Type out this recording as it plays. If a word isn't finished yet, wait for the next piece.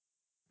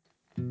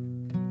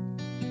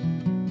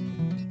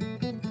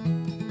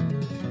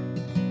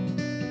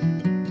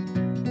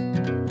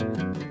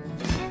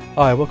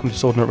Hi, welcome to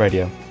Sword Nut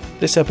Radio.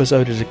 This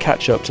episode is a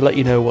catch-up to let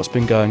you know what's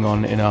been going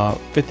on in our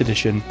 5th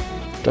edition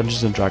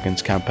Dungeons &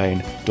 Dragons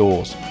campaign,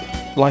 Doors.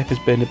 Life has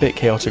been a bit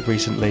chaotic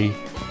recently,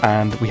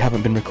 and we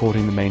haven't been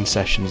recording the main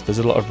sessions. There's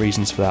a lot of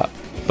reasons for that,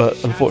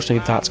 but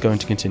unfortunately that's going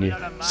to continue.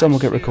 Some will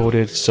get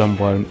recorded, some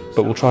won't,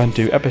 but we'll try and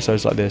do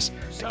episodes like this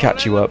to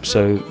catch you up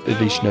so at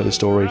least you know the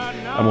story,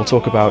 and we'll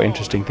talk about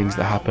interesting things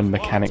that happen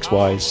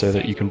mechanics-wise so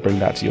that you can bring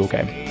that to your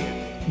game.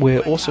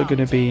 We're also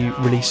going to be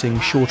releasing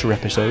shorter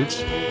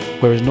episodes,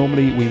 whereas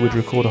normally we would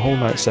record a whole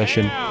night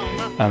session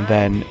and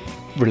then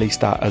release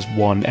that as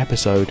one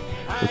episode.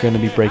 We're going to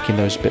be breaking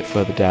those a bit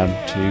further down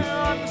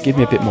to give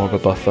me a bit more of a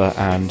buffer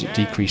and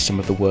decrease some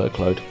of the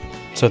workload,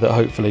 so that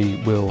hopefully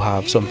we'll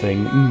have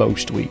something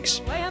most weeks.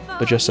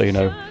 But just so you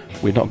know,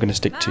 we're not going to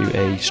stick to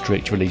a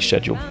strict release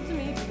schedule.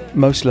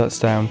 Mostly that's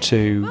down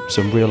to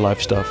some real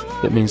life stuff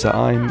that means that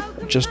I'm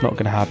just not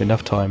going to have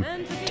enough time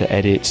to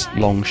edit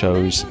long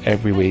shows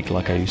every week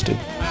like I used to.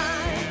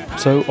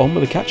 So on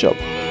with the catch up.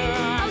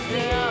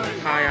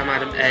 Hi, I'm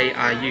Adam A.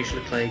 I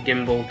usually play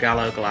Gimbal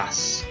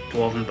Gallowglass,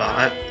 Dwarven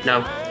Bard.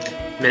 No,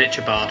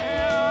 Miniature Bard.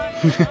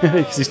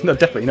 He's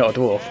definitely not a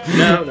dwarf.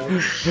 No.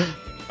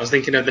 I was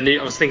thinking of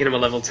a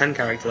level 10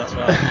 character, that's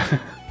why.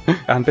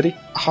 And Biddy?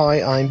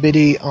 Hi, I'm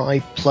Biddy.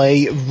 I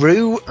play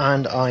Rue,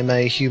 and I'm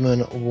a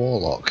human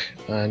warlock.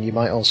 And you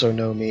might also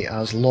know me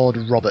as Lord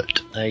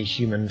Robert, a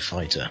human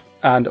fighter.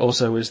 And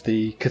also as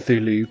the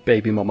Cthulhu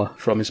baby mama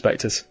from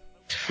Inspectors.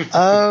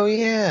 Oh,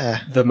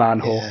 yeah. The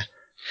man whore.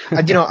 Yeah.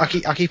 And,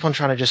 I keep on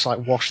trying to just,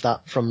 wash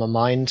that from my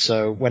mind,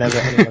 so whenever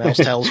anyone else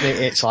tells me,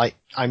 it's like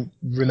I'm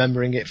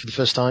remembering it for the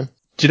first time.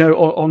 Do you know,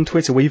 on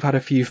Twitter we've had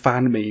a few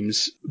fan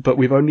memes, but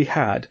we've only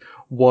had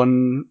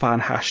one fan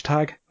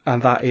hashtag,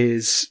 and that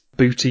is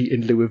booty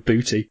in lieu of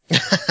booty.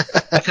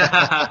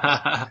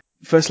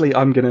 Firstly,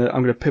 I'm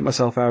gonna put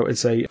myself out and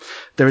say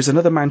there is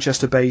another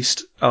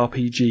Manchester-based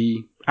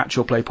RPG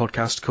actual play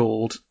podcast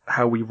called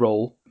How We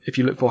Roll. If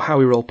you look for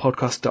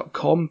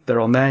howwerollpodcast.com,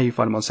 they're on there. You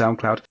find them on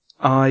SoundCloud.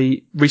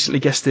 I recently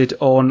guested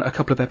on a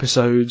couple of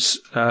episodes,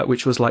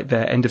 which was like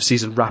their end of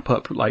season wrap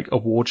up, like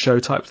award show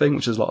type thing,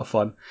 which is a lot of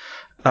fun.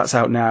 That's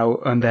out now,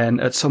 and then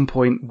at some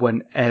point,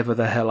 whenever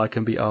the hell I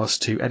can be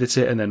asked to edit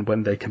it, and then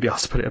when they can be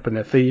asked to put it up in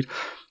their feed,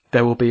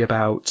 there will be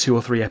about 2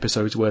 or 3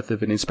 episodes worth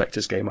of an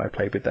Inspectors game I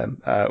played with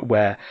them,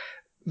 where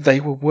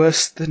they were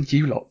worse than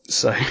you lot,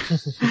 so...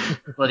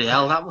 Bloody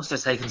hell, that must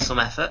have taken some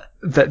effort.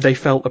 They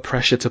felt the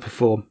pressure to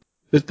perform.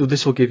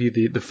 This will give you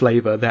the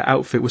flavour. Their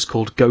outfit was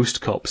called Ghost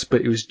Cops,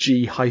 but it was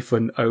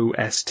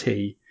G-OST,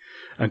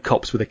 and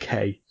Cops with a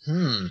K.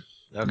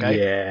 Okay.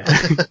 Yeah.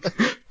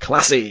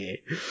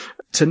 Classy.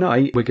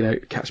 Tonight, we're going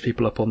to catch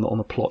people up on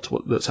the plot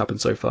that's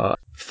happened so far.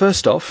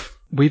 First off,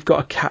 we've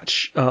got to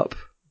catch up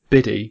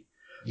Biddy.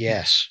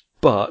 Yes.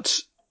 But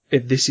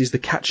this is the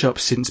catch up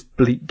since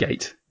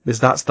Bleakgate, because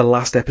that's the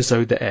last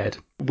episode that aired.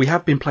 We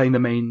have been playing the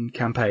main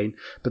campaign,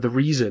 but the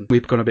reason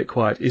we've gone a bit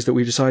quiet is that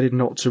we decided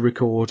not to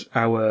record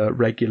our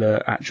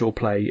regular actual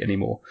play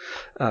anymore.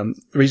 The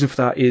reason for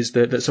that is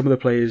that some of the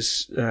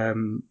players...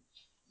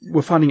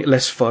 we're finding it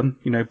less fun,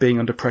 being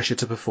under pressure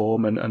to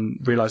perform and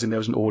realising there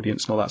was an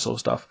audience and all that sort of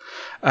stuff.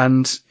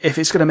 And if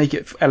it's going to make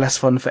it less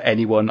fun for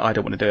anyone, I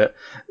don't want to do it.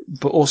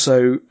 But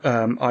also,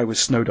 I was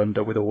snowed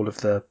under with all of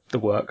the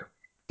work.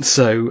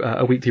 So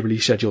a weekly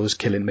release schedule is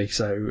killing me,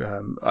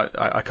 so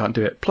I can't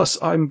do it. Plus,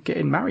 I'm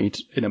getting married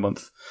in a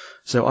month,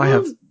 so I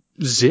have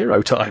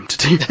zero time to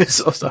do this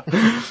sort of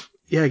stuff.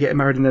 Yeah, getting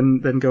married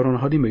and then going on a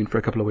honeymoon for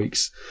a couple of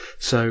weeks.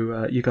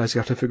 So you guys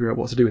have to figure out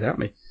what to do without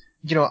me.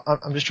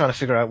 I'm just trying to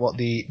figure out what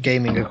the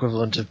gaming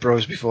equivalent of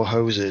Bros Before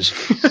Hoes is.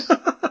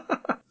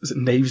 Is it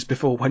Knaves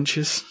Before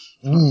Wenches?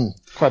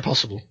 Quite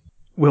possible.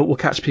 We'll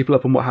catch people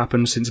up on what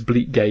happened since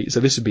Bleakgate,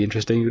 so this would be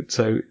interesting.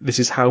 So this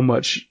is how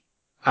much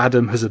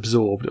Adam has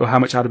absorbed, or how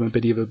much Adam and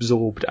Biddy have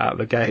absorbed out of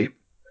the game.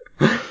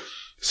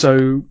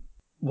 So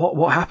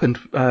what happened?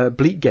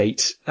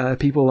 Bleakgate,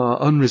 people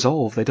are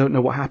unresolved. They don't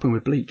know what happened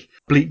with Bleak.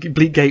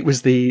 Bleakgate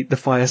was the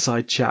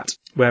fireside chat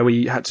where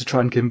we had to try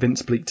and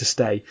convince Bleak to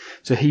stay.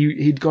 So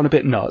he'd gone a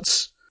bit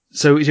nuts.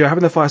 So you're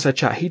having the fireside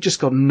chat. He'd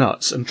just gone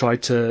nuts and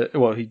tried to,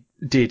 he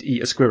did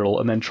eat a squirrel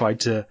and then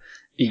tried to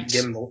eat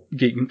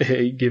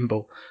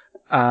Gimbal.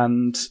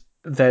 And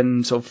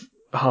then sort of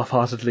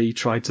half-heartedly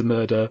tried to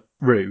murder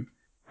Rue.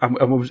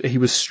 And he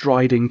was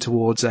striding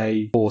towards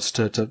a horse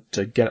to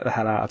get the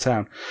hell out of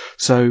town.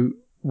 So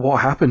what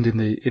happened in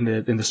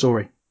the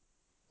story?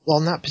 Well,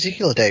 on that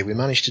particular day, we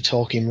managed to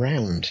talk him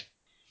round.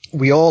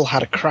 We all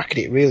had a crack at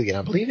it, really, and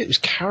I believe it was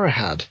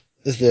Karahad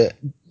that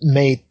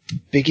made the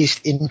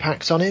biggest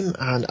impact on him,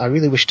 and I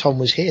really wish Tom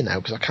was here now,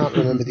 because I can't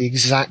remember the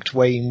exact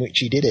way in which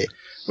he did it.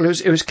 Well,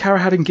 it was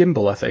Karahad and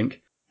Gimbal, I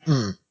think,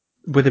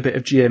 with a bit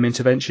of GM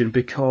intervention,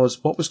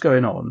 because what was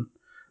going on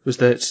was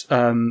that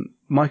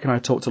Mike and I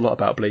talked a lot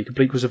about Bleak.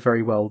 Bleak was a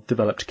very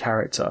well-developed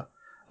character.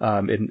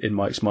 In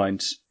Mike's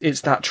mind,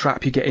 it's that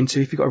trap you get into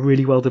if you've got a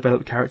really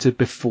well-developed character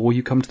before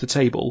you come to the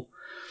table.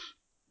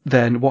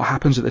 Then what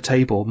happens at the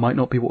table might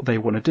not be what they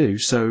want to do.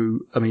 So,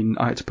 I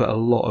had to put a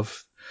lot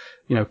of,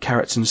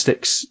 carrots and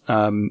sticks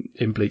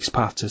in Bleak's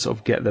path to sort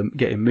of get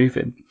him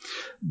moving.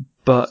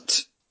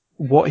 But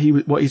what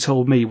he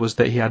told me was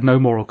that he had no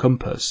moral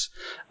compass,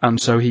 and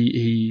so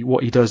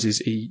what he does is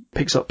he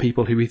picks up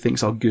people who he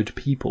thinks are good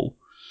people,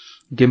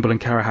 Gimbal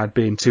and Karahad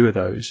being two of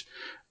those,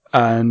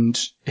 and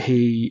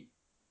he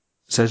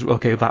says,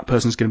 okay, that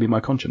person's going to be my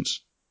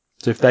conscience.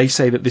 So if they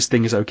say that this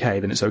thing is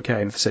okay, then it's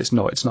okay, and if they say it's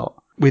not, it's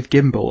not. With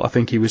Gimbal, I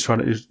think he was trying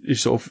to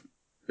sort of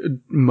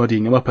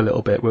muddying him up a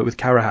little bit, where with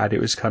Karahad,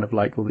 it was kind of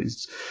like, well,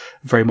 it's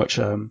very much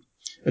a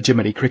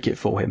Jiminy Cricket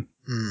for him.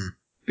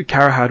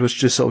 Karahad was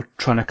just sort of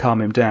trying to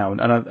calm him down,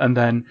 and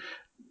then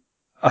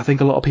I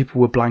think a lot of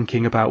people were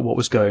blanking about what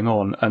was going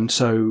on, and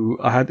so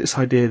I had this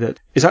idea that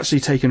it's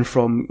actually taken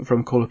from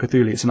Call of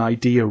Cthulhu. It's an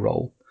idea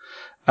roll,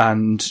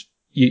 and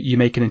you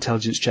make an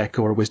intelligence check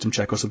or a wisdom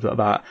check or something like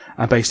that,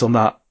 and based on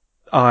that,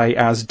 I,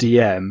 as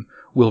DM,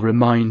 will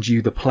remind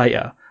you, the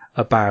player,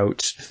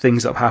 about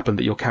things that have happened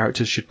that your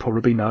characters should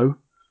probably know.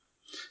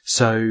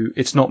 So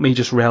it's not me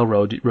just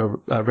railroading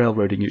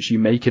you, it's you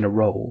making a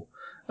roll,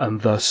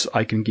 and thus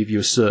I can give you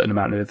a certain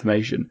amount of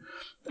information.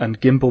 And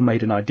Gimbal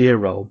made an idea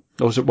roll,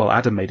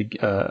 Adam made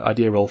an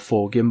idea roll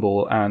for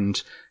Gimbal and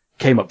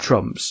came up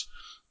trumps.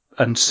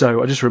 And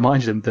so I just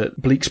reminded him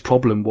that Bleak's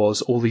problem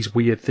was all these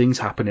weird things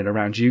happening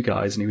around you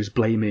guys, and he was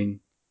blaming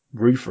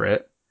Rue for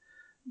it.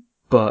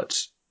 But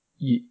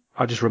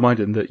I just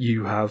reminded him that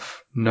you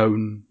have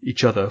known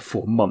each other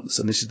for months,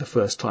 and this is the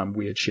first time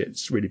weird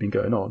shit's really been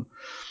going on,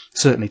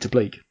 certainly to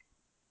Bleak.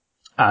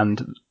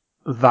 And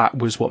that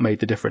was what made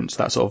the difference.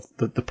 That's sort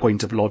of the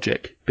point of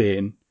logic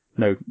being,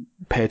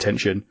 pay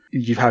attention.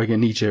 You're having a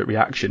knee-jerk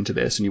reaction to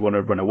this, and you want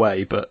to run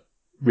away, but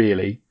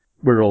really,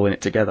 we're all in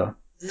it together.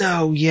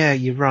 No, yeah,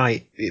 you're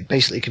right. It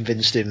basically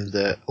convinced him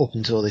that up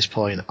until this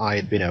point I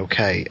had been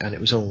okay, and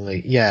it was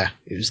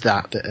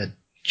that had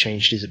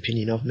changed his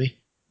opinion of me.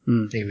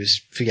 He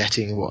was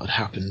forgetting what had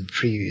happened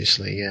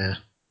previously, yeah.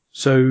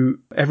 So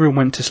everyone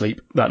went to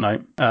sleep that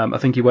night. I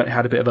think he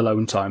had a bit of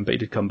alone time, but he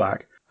did come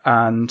back.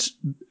 And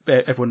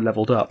everyone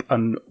leveled up.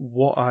 And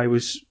what I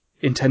was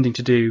intending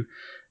to do,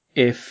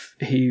 if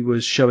he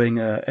was showing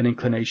an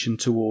inclination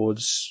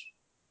towards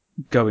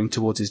going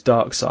towards his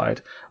dark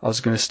side, I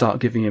was going to start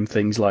giving him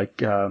things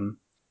like... I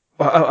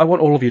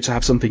want all of you to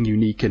have something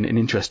unique and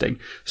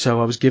interesting.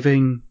 So I was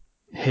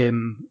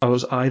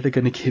either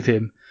going to give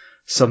him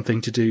something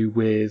to do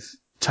with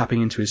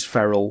tapping into his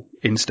feral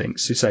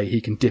instincts, to say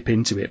he can dip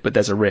into it, but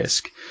there's a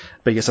risk,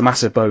 but he gets a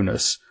massive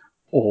bonus,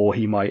 or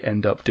he might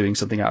end up doing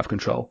something out of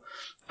control.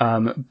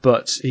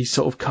 But he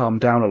sort of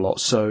calmed down a lot,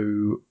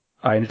 so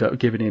I ended up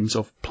giving him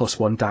sort of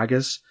 +1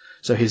 daggers.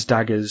 So his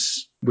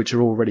daggers, which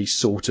are already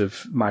sort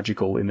of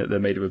magical in that they're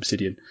made of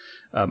obsidian,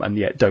 and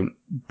yet don't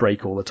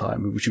break all the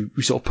time, which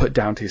we sort of put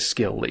down to his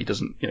skill that he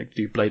doesn't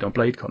do blade on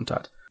blade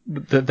contact.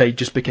 That they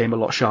just became a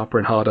lot sharper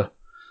and harder,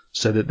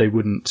 so that they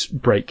wouldn't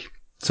break.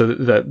 So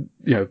that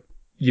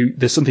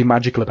there's something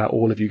magical about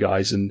all of you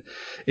guys, and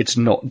it's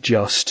not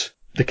just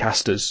the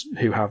casters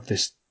who have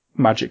this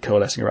magic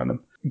coalescing around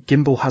them.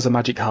 Gimbal has a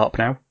magic harp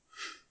now,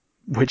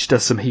 which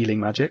does some healing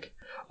magic,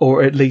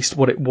 or at least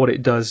what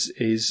it does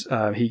is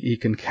he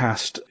can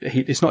cast.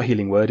 It's not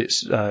healing word.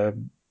 It's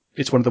one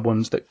of the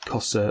ones that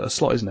costs a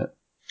slot, isn't it?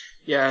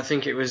 Yeah, I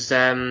think it was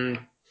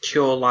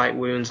cure light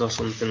wounds or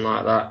something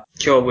like that.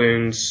 Cure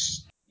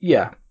wounds.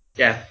 Yeah.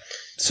 Yeah.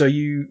 So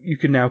you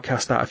can now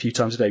cast that a few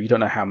times a day. You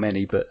don't know how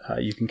many, but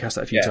you can cast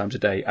that a few times a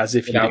day, as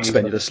if you'd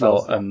expended a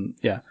slot.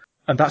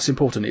 And that's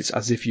important. It's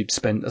as if you'd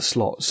spent a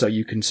slot, so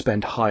you can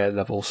spend higher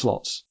level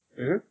slots.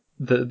 Mm-hmm.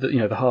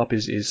 The harp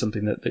is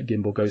something that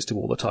Gimbal goes to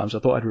all the time. So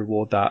I thought I'd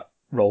reward that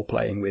role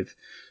playing with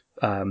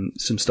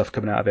some stuff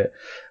coming out of it.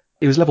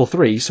 It was level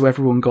 3, so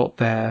everyone got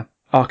their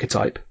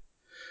archetype.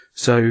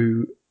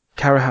 So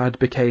Karahad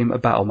became a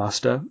battle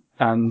master,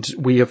 and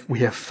we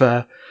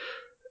have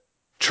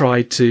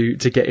tried to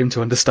get him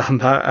to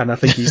understand that, and I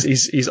think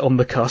he's on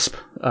the cusp.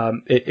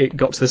 It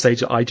got to the stage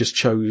that I just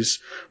chose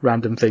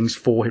random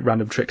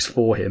tricks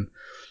for him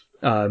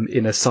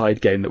in a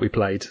side game that we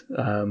played,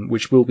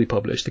 which will be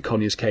published, the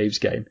Conyers Caves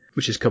game,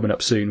 which is coming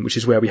up soon, which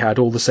is where we had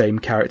all the same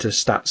character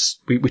stats.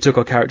 We took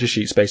our character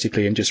sheets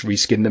basically and just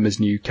reskinned them as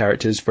new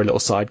characters for a little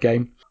side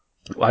game.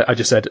 I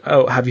just said,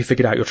 "Oh, have you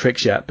figured out your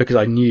tricks yet?" Because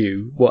I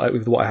knew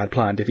with what I had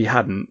planned. If he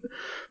hadn't,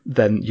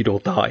 then you'd all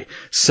die.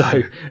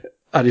 So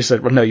I just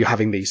said, "Well, no, you're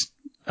having these,"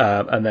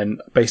 and then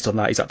based on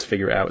that, he's had to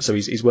figure it out. So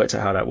he's worked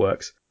out how that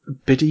works.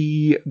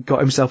 Biddy got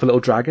himself a little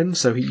dragon,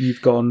 so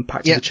you've gone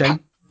pack to the chain.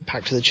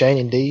 Pack to the chain,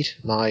 indeed.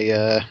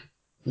 My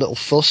little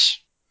fuss,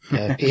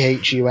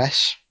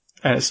 PHUS.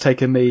 And it's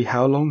taken me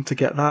how long to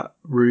get that?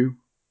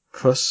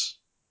 Rufus.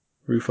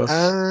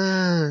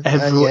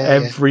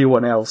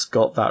 Everyone else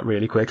got that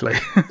really quickly.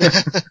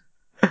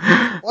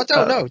 Well, I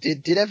don't know.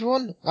 Did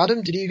everyone?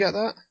 Adam, did you get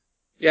that?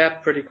 Yeah,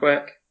 pretty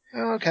quick.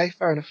 Oh, okay,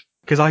 fair enough.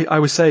 Because I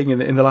was saying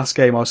in the last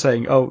game, I was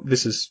saying, "Oh,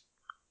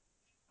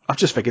 I've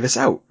just figured this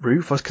out,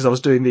 Rufus," because I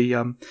was doing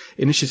the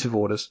initiative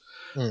orders.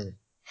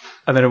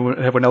 And then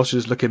everyone else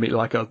was looking at me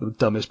like I was the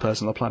dumbest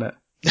person on the planet.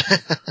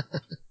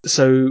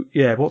 So,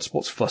 yeah, what's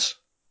fuss?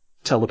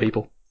 Tell the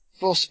people.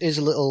 Fuss is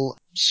a little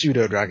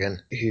pseudo-dragon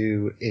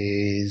who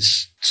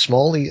is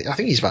small. I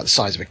think he's about the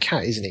size of a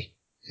cat, isn't he?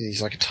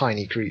 He's like a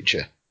tiny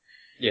creature.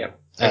 Yeah.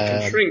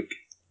 And can shrink.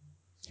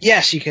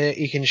 Yes, you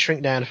can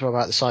shrink down to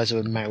about the size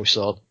of a mouse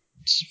or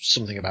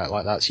something about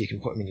like that, so you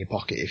can put him in your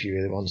pocket if you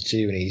really wanted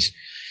to, and he's...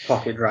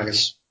 Pocket dragon.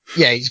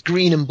 He's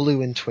green and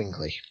blue and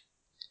twinkly.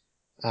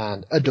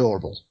 And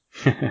adorable.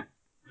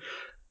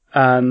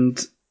 And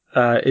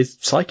is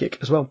psychic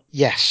as well.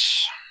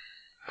 Yes.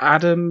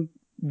 Adam,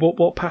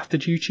 what path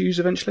did you choose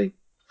eventually?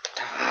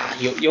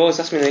 You always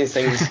ask me these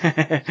things.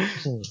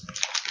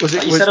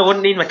 You said I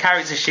wouldn't need my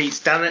character sheets,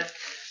 damn it.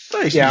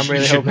 Well, I'm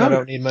really hoping I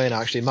don't need mine,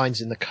 actually.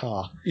 Mine's in the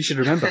car. You should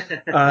remember.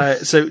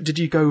 So did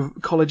you go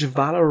College of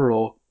Valor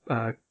or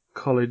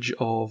College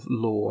of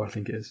Law, I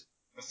think it is?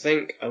 I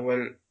think I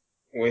went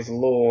with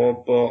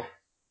Law, but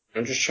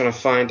I'm just trying to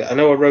find it. I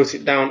know I wrote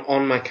it down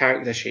on my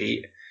character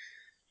sheet.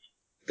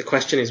 The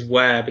question is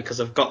where,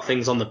 because I've got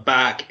things on the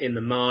back, in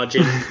the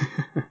margin.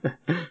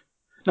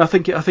 No, I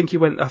think you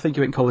went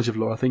College of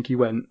Law. I think you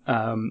went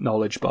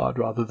Knowledge Bard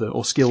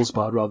or Skills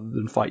Bard rather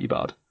than Fighty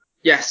Bard.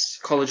 Yes,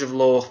 College of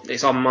Law.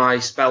 It's on my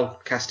spell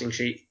casting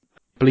sheet.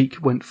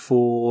 Bleak went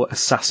for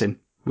Assassin,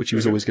 which he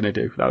was always going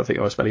to do. I think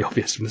that was fairly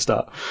obvious from the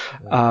start.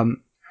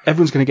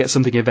 Everyone's going to get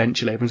something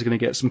eventually. Everyone's going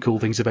to get some cool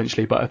things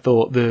eventually. But I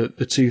thought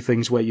the two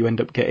things where you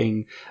end up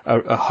getting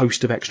a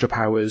host of extra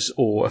powers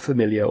or a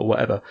familiar or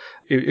whatever,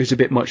 it was a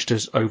bit much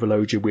to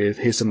overload you with.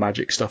 Here's some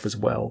magic stuff as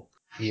well.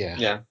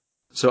 Yeah.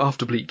 So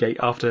after Bleakgate,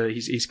 after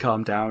he's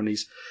calmed down,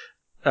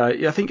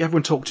 I think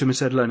everyone talked to him and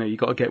said, "No, you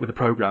got to get with the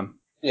program."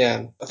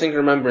 Yeah, I think I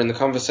remember in the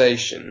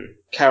conversation,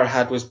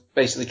 Karahad was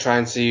basically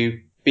trying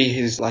to be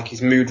his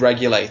mood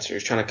regulator. He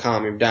was trying to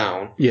calm him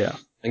down. Yeah.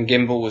 And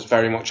Gimbal was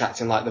very much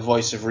acting like the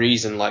voice of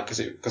reason,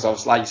 because I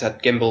was, like you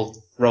said, Gimbal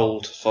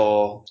rolled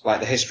for, like,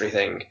 the history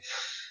thing.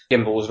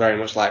 Gimbal was very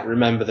much like,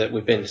 remember that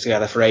we've been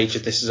together for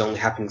ages, this has only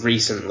happened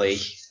recently.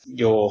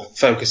 You're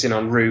focusing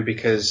on Rue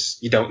because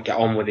you don't get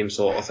on with him,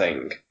 sort of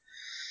thing.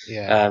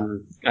 Yeah.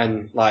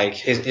 And, like,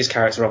 his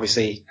character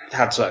obviously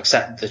had to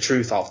accept the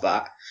truth of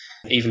that,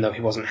 even though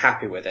he wasn't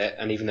happy with it,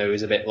 and even though he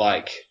was a bit,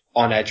 like,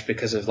 on edge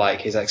because of, like,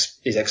 his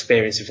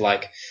experience of,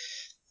 like,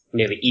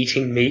 nearly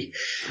eating me.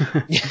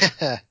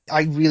 Yeah,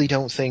 I really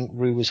don't think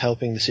Rue was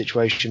helping the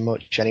situation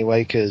much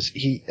anyway, because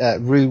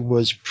Rue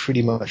was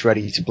pretty much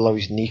ready to blow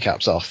his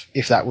kneecaps off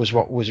if that was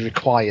what was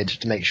required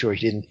to make sure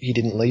he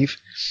didn't leave.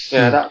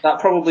 Yeah, that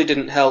probably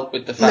didn't help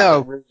with the fact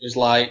that Rue was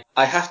like,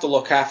 I have to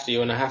look after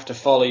you and I have to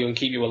follow you and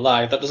keep you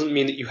alive. That doesn't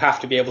mean that you have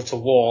to be able to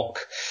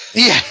walk.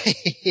 Yeah,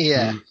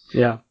 yeah.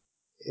 Yeah.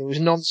 It was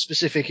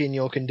non-specific in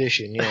your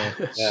condition, yeah.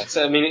 Yeah.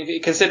 So, I mean,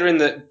 considering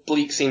that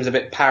Bleak seems a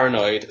bit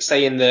paranoid,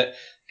 saying that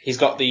he's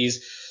got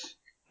these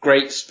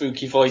great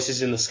spooky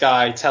voices in the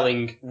sky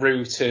telling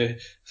Rue to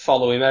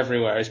follow him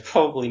everywhere is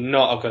probably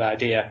not a good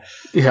idea.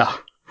 Yeah.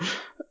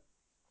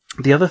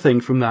 The other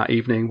thing from that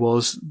evening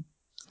was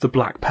the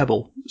Black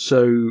Pebble.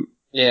 So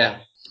yeah,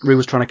 Rue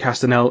was trying to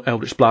cast an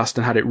Eldritch Blast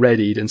and had it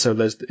readied, and so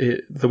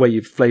the way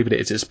you've flavoured it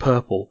is it's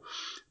purple,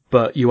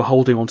 but you were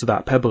holding onto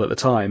that pebble at the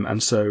time,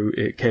 and so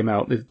it came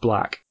out with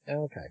black.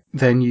 Okay.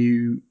 Then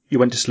you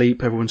went to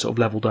sleep, everyone sort of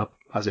leveled up,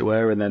 as it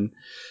were, and then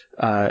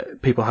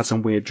people had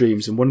some weird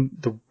dreams. And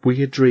the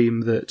weird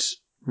dream that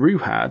Rue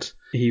had,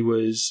 he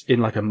was in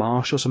like a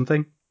marsh or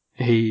something.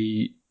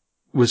 He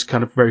was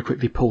kind of very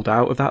quickly pulled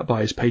out of that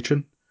by his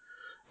patron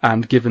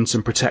and given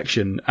some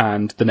protection.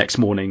 And the next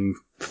morning,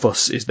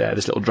 Fuss is there.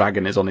 This little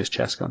dragon is on his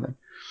chest kind of thing.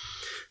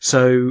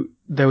 So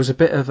there was a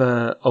bit of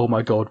a, oh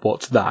my god,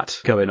 what's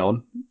that going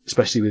on?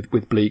 Especially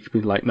with Bleak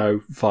being like, no,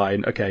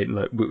 fine, okay,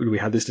 look, we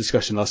had this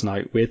discussion last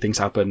night, weird things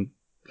happen,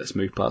 let's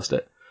move past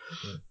it.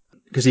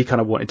 Because he kind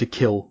of wanted to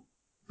kill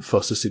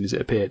Fuss as soon as it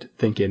appeared,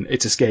 thinking,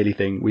 it's a scaly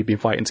thing, we've been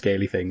fighting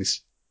scaly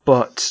things.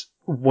 But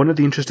one of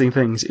the interesting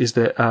things is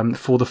that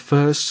for the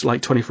first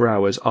 24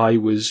 hours, I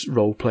was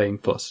role-playing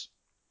Fuss.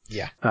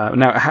 Yeah.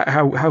 Now,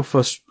 how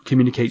Fuss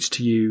communicates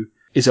to you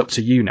is up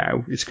to you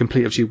now. It's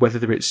completely up to you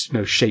whether it's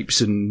shapes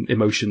and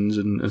emotions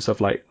and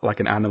stuff like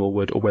an animal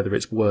would, or whether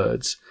it's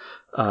words,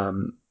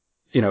 or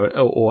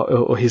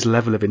his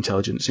level of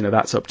intelligence.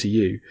 That's up to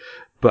you.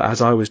 But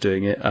as I was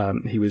doing it,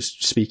 he was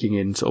speaking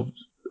in sort of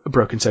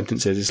broken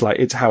sentences.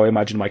 It's how I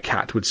imagine my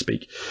cat would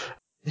speak.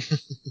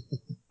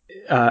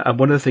 And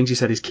one of the things he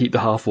said is keep the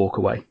half-orc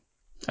away,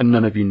 and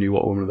none of you knew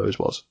what one of those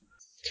was.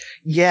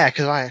 Yeah,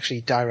 because I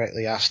actually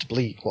directly asked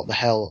Bleak, what the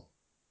hell?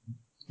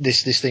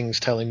 This thing's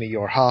telling me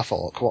you're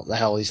half-orc, what the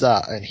hell is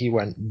that? And he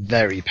went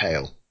very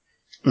pale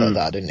at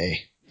that, didn't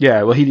he?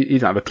 Yeah, well, he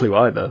didn't have a clue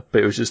either,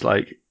 but it was just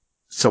like,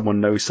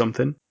 someone knows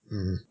something.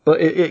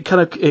 But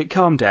it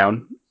calmed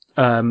down,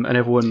 and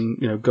everyone,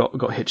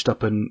 got hitched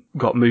up and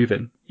got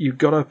moving. You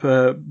got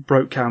up,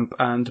 broke camp,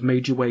 and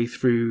made your way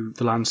through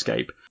the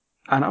landscape.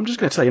 And I'm just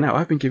going to tell you now,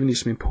 I've been giving you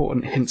some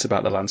important hints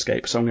about the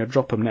landscape, so I'm going to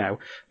drop them now,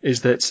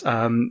 is that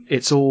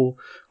it's all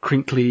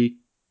crinkly,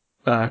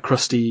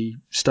 crusty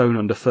stone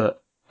underfoot.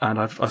 And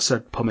I've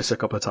said pumice a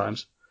couple of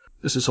times.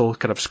 This is all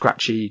kind of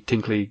scratchy,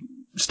 tinkly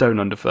stone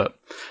underfoot.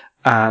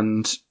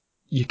 And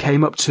you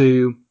came up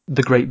to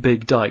the Great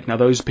Big Dyke. Now,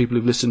 those people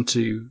who've listened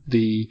to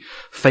the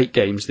Fate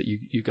games that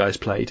you guys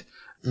played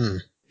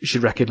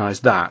should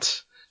recognise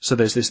that. So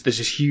there's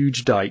this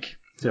huge dike,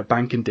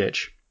 bank and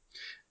ditch,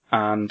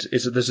 and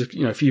there's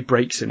a few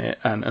breaks in it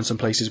and some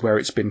places where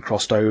it's been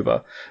crossed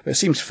over. It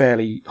seems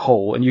fairly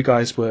whole, and you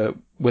guys were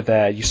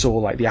there. You saw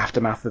like the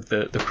aftermath of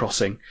the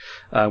crossing.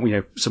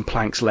 Some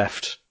planks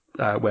left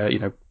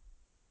where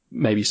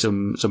maybe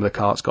some of the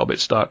carts got a bit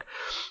stuck.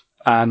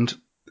 And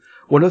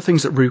one of the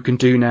things that Rue can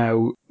do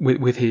now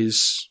with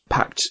his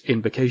pact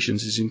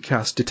invocations is he can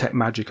cast Detect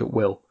Magic at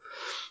will,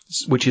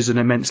 which is an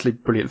immensely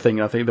brilliant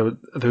thing. I think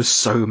there's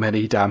so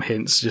many damn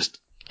hints. Just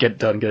get it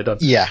done.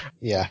 Yeah.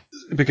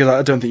 Because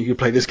I don't think you can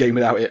play this game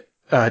without it.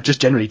 Just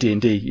generally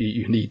D&D,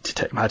 you need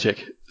Detect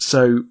Magic.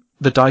 So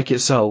the dike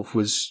itself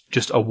was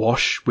just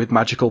awash with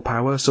magical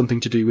power,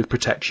 something to do with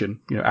protection,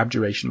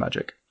 abjuration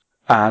magic.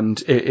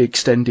 And it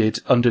extended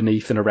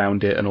underneath and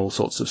around it and all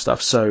sorts of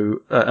stuff.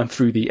 So, and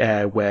through the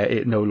air where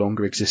it no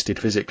longer existed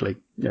physically,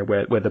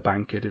 where the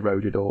bank had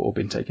eroded or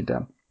been taken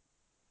down.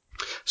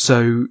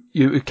 So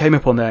you came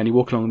up on there and you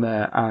walk along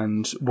there,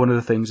 and one of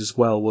the things as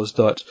well was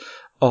that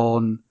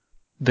on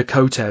the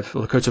Kotev,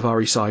 or the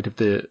Kotevari side of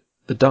the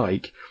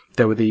dike,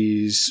 there were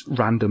these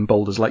random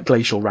boulders, like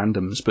glacial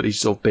randoms, but these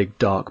sort of big,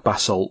 dark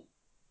basalt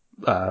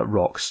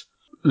rocks.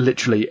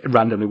 Literally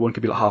randomly, one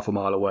could be like half a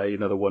mile away,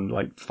 another one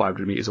like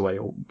 500 meters away,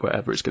 or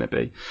whatever it's going to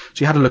be.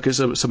 So you had a look at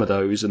some of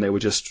those, and they were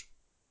just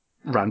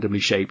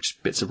randomly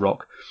shaped bits of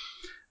rock.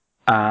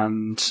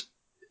 And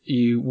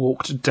you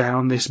walked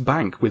down this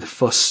bank with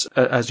Fuss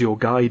as your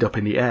guide up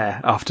in the air,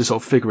 after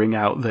sort of figuring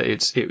out that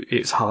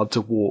it's hard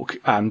to walk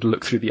and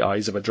look through the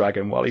eyes of a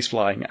dragon while he's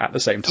flying at the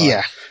same time.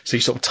 Yeah. So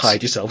you sort of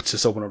tied yourself to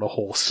someone on a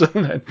horse.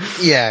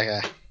 Yeah.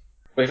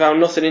 We found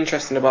nothing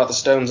interesting about the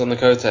stones on the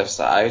Kotev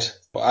side,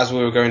 but as we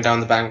were going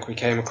down the bank, we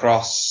came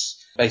across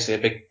basically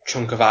a big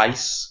chunk of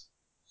ice.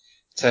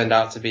 Turned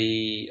out to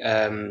be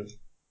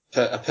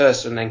a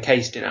person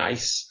encased in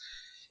ice,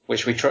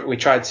 which we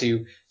tried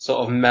to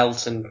sort of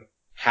melt and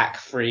hack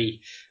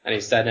free, and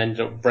instead ended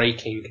up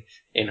breaking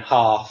in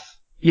half.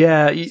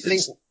 Yeah.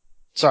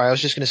 Sorry, I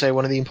was just going to say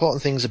one of the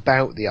important things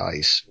about the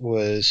ice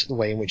was the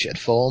way in which it had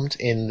formed.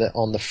 In that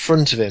on the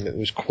front of him, it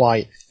was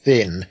quite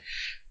thin.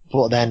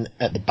 But then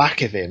at the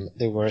back of him,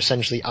 there were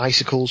essentially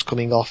icicles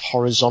coming off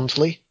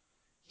horizontally.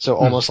 So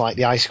almost like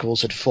the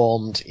icicles had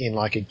formed in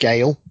like a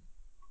gale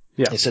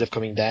instead of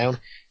coming down.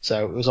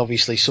 So it was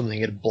obviously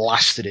something had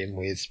blasted him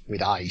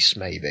with ice,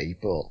 maybe.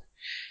 But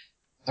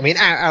I mean,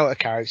 out of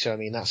character, I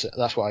mean, that's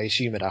what I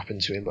assume had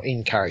happened to him. But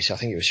in character, I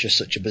think it was just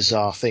such a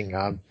bizarre thing.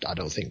 I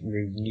don't think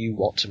Rue knew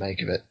what to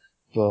make of it.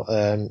 But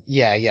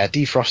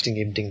defrosting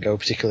him didn't go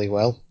particularly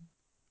well.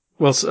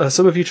 Well,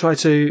 some of you tried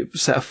to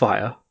set a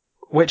fire,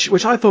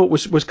 which I thought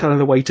was kind of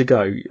the way to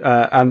go.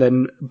 And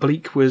then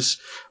Bleak was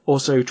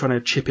also trying to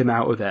chip him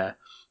out of there,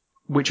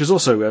 which was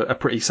also a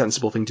pretty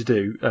sensible thing to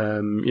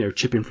do.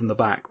 Chip him from the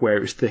back where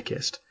it was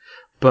thickest.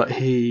 But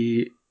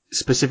he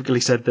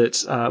specifically said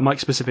that, Mike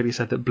specifically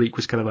said that Bleak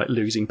was kind of like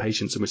losing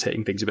patience and was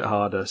hitting things a bit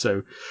harder.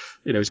 So,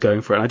 he was going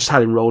for it. And I just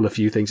had him roll a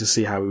few things to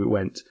see how it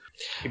went.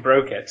 He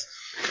broke it.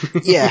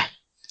 Yeah.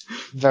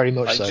 Very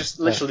much so. Just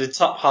literally the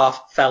top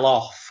half fell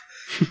off.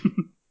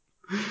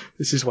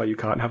 This is why you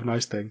can't have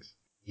nice things.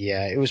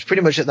 Yeah, it was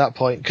pretty much at that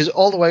point, because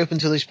all the way up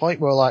until this point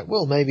we were like,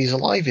 well, maybe he's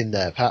alive in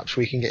there. Perhaps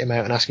we can get him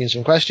out and ask him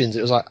some questions.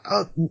 It was like,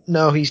 oh,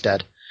 no, he's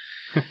dead.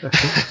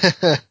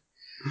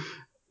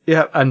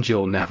 Yeah, and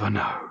you'll never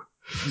know.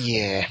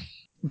 Yeah.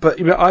 But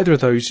either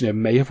of those,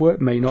 may have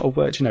worked, may not have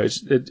worked.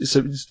 It's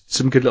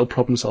some good little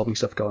problem-solving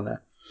stuff going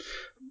there.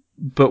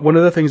 But one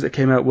of the things that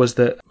came out was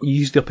that you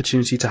used the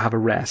opportunity to have a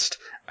rest,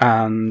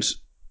 and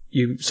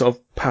you sort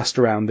of passed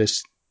around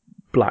this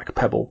black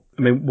pebble.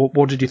 I mean,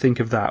 what did you think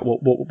of that?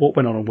 What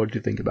went on, and what did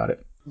you think about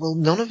it? Well,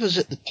 none of us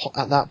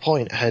at that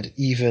point had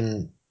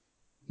even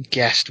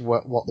guessed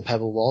what the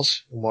pebble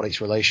was and what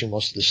its relation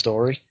was to the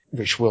story,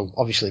 which we'll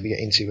obviously be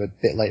getting into a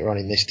bit later on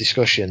in this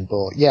discussion.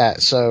 But yeah,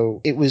 so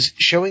it was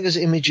showing us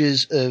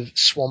images of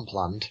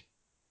swampland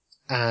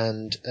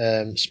and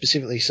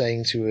specifically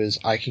saying to us,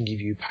 I can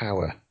give you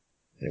power.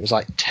 And it was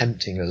like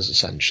tempting us,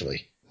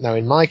 essentially. Now,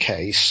 in my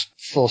case,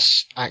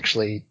 Fuss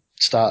actually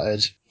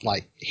started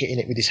like hitting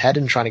it with his head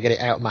and trying to get it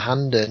out of my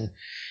hand, and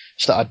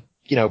started,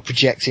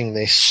 projecting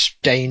this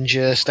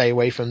danger, stay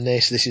away from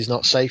this is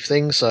not safe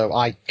thing. So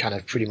I kind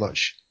of pretty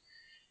much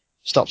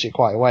stopped it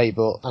quite away.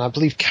 And I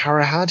believe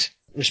Karahad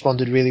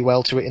responded really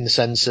well to it in the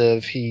sense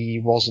of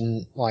he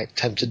wasn't like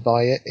tempted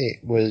by it.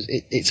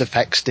 Its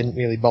effects didn't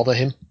really bother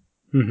him.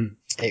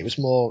 Mm-hmm. It was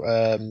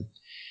more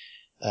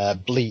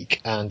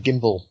Bleak and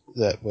Gimbal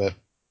that were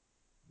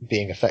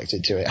being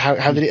affected to it.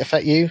 How did it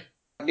affect you?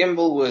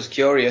 Gimbal was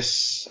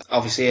curious,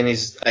 obviously, in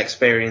his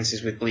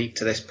experiences with Bleak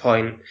to this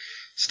point,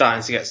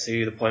 starting to get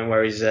to the point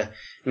where he's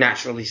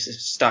naturally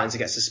starting to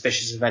get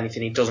suspicious of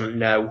anything he doesn't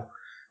know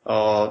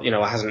or,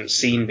 hasn't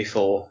seen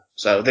before.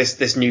 So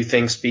this new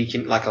thing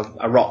speaking, like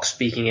a rock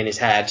speaking in his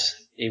head,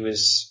 he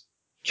was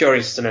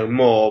curious to know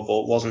more,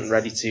 but wasn't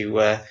ready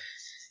to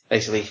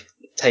basically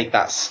take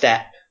that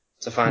step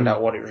to find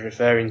out what it was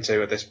referring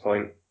to at this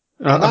point.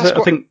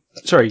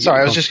 Sorry,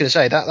 I was just going to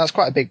say that's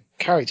quite a big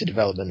character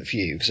development for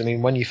you, because I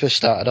mean, when you first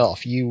started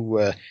off, you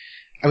were.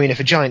 I mean,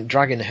 if a giant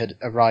dragon had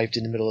arrived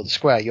in the middle of the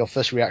square, your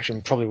first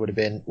reaction probably would have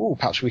been, "Oh,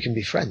 perhaps we can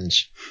be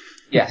friends."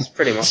 Yes,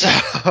 pretty much.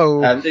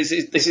 So this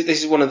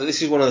is one of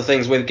the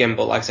things with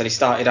Gimbal. Like I said, he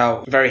started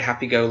out very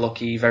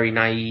happy-go-lucky, very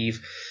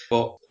naive,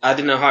 but I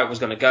didn't know how it was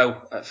going to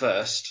go at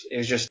first. It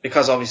was just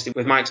because obviously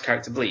with Mike's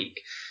character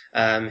Bleak,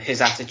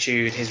 his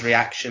attitude, his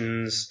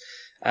reactions,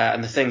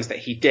 and the things that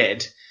he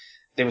did,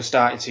 they were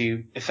starting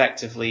to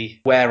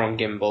effectively wear on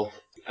Gimbal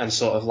and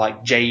sort of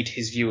like jade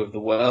his view of the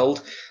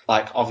world.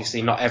 Like,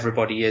 obviously not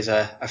everybody is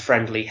a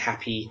friendly,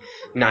 happy,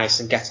 nice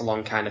and get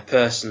along kind of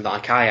person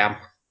like I am.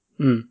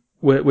 Mm.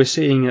 We're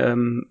seeing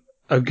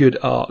a good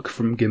arc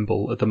from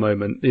Gimbal at the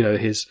moment. You know,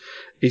 he's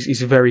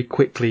very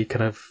quickly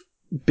kind of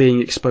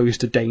being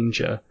exposed to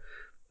danger,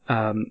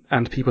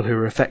 and people who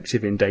are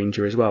effective in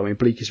danger as well. I mean,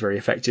 Bleak is very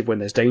effective when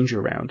there's danger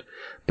around,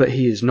 but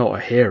he is not a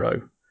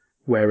hero.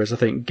 Whereas I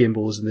think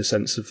Gimbal's in the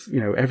sense of,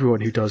 you know,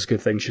 everyone who does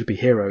good things should be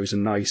heroes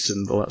and nice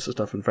and all that sort of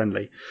stuff and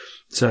friendly.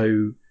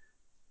 So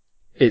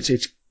it's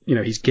you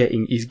know, he's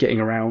getting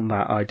around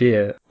that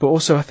idea. But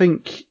also I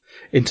think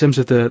in terms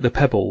of the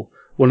Pebble,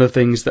 one of the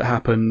things that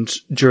happened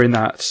during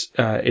that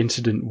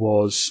incident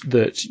was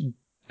that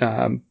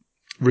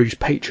Rue's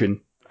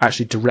patron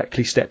actually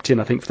directly stepped in,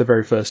 I think for the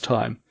very first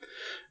time,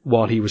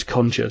 while he was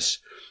conscious,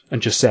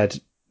 and just said,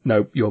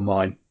 "No, you're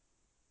mine.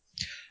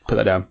 Put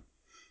that down."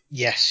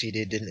 yes, he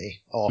did, didn't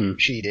he? Or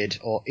she did,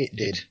 or it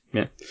did.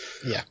 Yeah.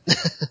 Yeah.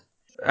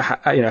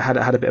 You know, had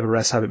a bit of a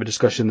rest, had a bit of a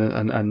discussion,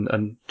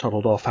 and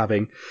toddled off,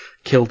 having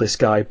killed this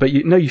guy. But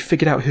you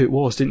figured out who it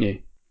was, didn't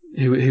you?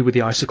 Who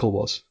the icicle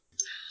was?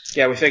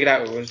 Yeah, we figured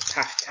out it was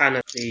Taft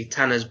Tanner, the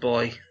Tanner's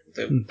boy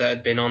that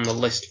had been on the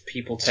list of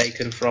people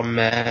taken from.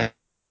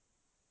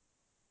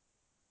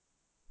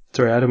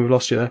 Sorry, Adam, we've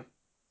lost you there.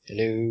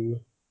 Hello.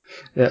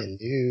 Yeah.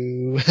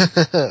 Hello.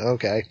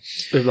 Okay.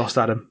 We've lost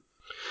Adam.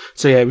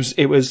 So yeah,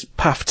 it was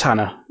Paf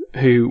Tanner,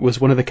 who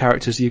was one of the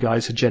characters you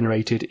guys had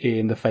generated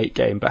in the Fate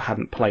game but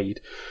hadn't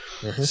played.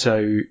 Mm-hmm.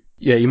 So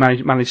yeah, you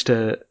managed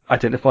to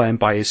identify him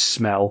by his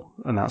smell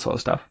and that sort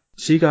of stuff.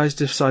 So you guys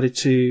decided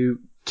to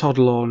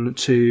toddle on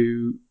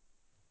to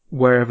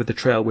wherever the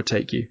trail would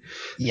take you.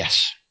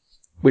 Yes.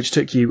 Which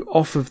took you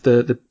off of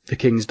the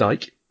King's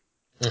Dyke,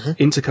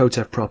 into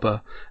Kotev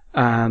proper,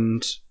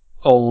 and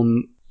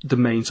on the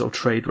main sort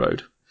of trade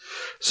road.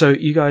 So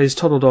you guys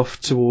toddled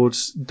off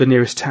towards the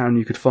nearest town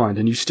you could find,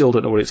 and you still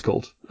don't know what it's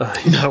called.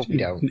 No, we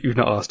don't. You've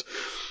not asked.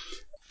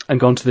 And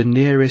gone to the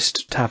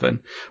nearest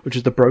tavern, which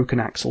is the Broken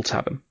Axle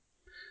Tavern.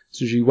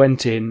 So you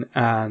went in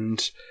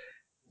and...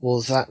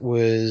 Well, that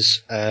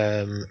was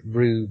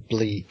Rue,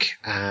 Bleak,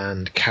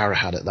 and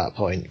Carahad at that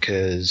point,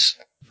 because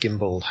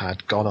Gimbal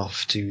had gone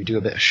off to do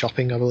a bit of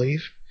shopping, I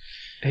believe.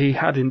 He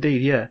had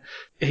indeed, yeah.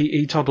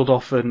 He toddled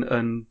off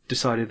and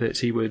decided that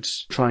he would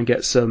try and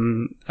get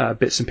some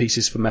bits and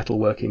pieces for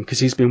metalworking, because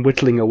he's been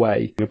whittling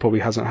away and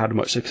probably hasn't had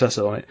much success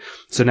on it.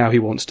 So now he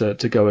wants to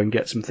go and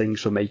get some things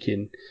for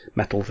making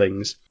metal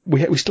things.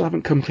 We still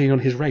haven't come clean on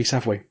his race,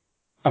 have we?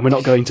 And we're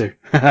not going to.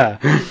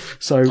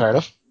 So, fair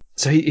enough.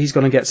 So he's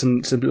going to get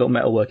some little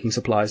metalworking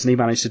supplies, and he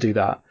managed to do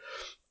that.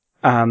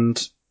 And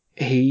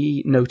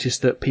he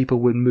noticed that people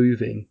were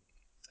moving,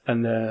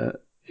 and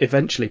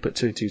eventually put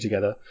two and two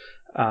together,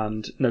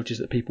 and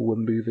noticed that people were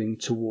moving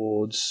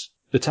towards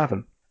the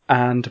tavern.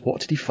 And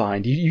what did he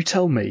find? You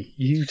tell me.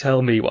 You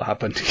tell me what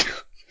happened.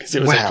 Because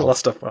it was a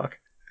clusterfuck.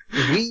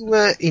 We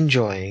were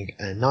enjoying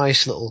a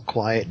nice little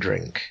quiet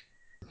drink.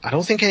 I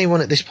don't think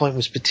anyone at this point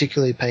was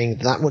particularly paying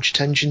that much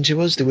attention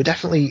to us. They were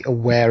definitely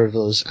aware of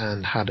us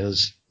and had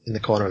us in the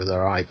corner of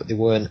their eye, but they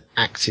weren't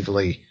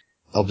actively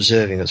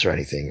observing us or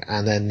anything.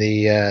 And then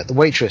the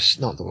waitress,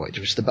 not the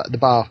waitress, the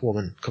bar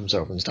woman comes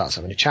over and starts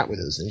having a chat with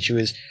us, and she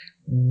was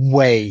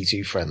way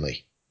too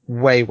friendly.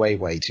 Way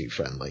too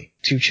friendly.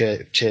 Too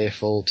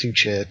cheerful, too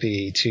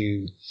chirpy,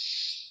 too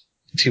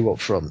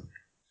upfront.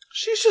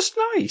 She's just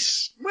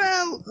nice.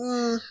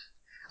 Well,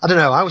 I don't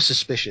know. I was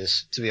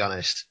suspicious, to be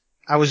honest.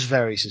 I was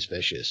very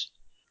suspicious.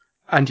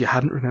 And you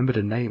hadn't remembered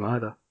her name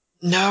either.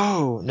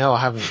 No, I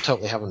haven't.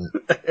 Totally haven't.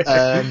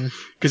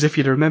 Because if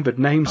you'd remembered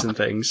names and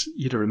things,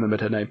 you'd have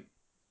remembered her name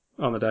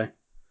on the day.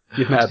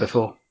 You've met her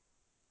before.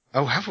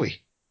 Oh, have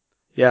we?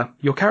 Yeah,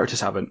 your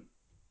characters haven't.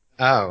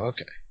 Oh,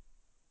 okay.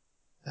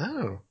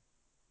 Oh.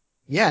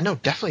 Yeah, no,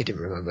 definitely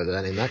didn't remember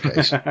that in that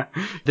case.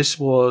 This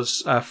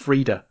was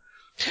Frida,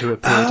 who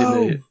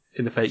appeared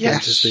in the Fate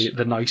games as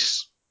the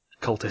nice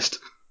cultist.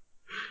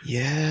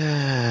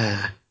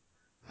 Yeah.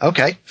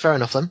 Okay, fair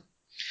enough then.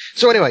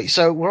 So anyway,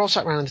 so we're all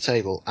sat around the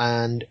table,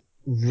 and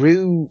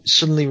Rue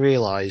suddenly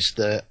realised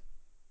that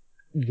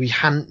we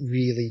hadn't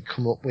really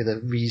come up with a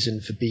reason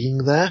for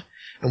being there,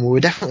 and we were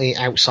definitely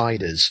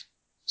outsiders,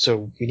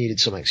 so we needed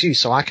some excuse.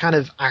 So I kind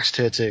of asked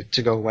her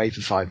to go away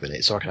for 5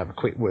 minutes so I could have a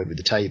quick word with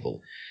the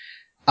table.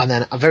 And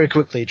then I very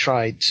quickly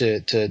tried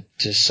to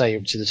say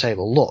to the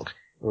table, look,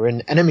 We're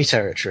in enemy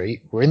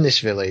territory. We're in this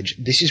village.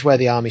 This is where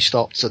the army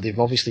stopped, so they've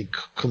obviously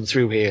come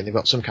through here and they've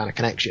got some kind of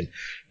connection.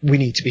 We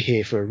need to be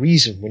here for a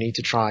reason. We need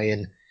to try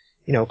and,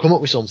 come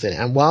up with something.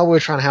 And while we're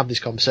trying to have this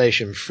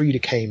conversation, Frida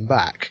came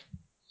back.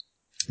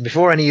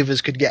 Before any of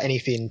us could get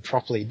anything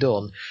properly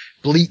done,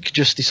 Bleak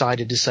just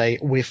decided to say,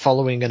 we're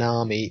following an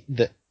army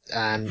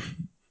and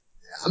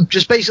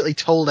just basically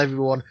told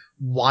everyone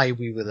why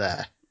we were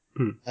there.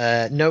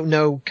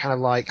 No kind of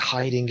like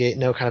hiding it,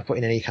 no kind of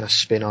putting any kind of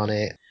spin on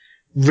it.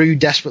 Rue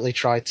desperately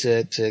tried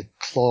to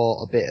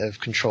claw a bit of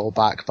control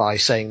back by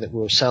saying that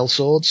we were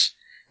sellswords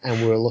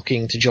and we were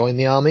looking to join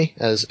the army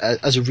as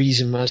a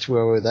reason as to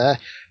where we were there.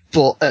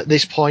 But at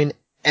this point,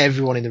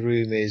 everyone in the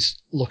room is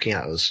looking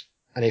at us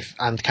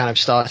and kind of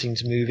starting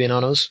to move in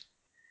on us,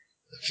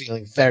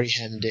 feeling very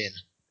hemmed in.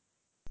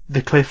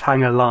 The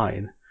cliffhanger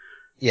line.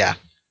 Yeah.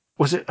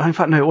 Was it? In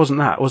fact, no, it wasn't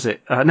that, was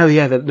it? The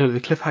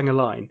cliffhanger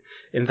line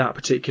in that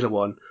particular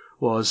one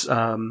was,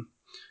 so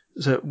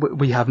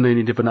we have no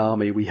need of an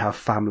army, we have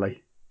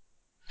family.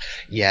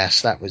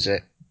 Yes, that was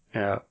it.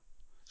 Yeah.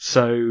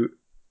 So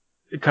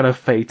it kind of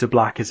fade to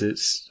black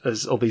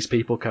as all these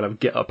people kind of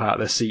get up out of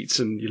their seats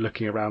and you're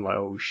looking around like,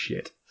 oh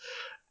shit.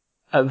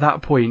 At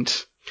that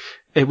point,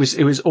 it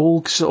was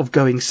all sort of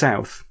going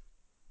south.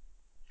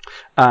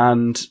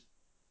 And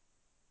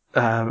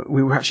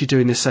we were actually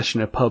doing this session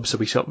in a pub, so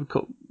we sort of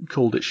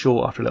called it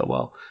short after a little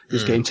while. It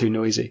was getting too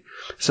noisy.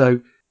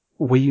 So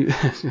we,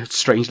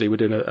 strangely, we're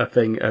doing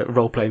a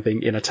role-playing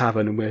thing in a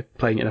tavern and we're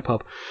playing it in a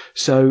pub.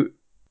 So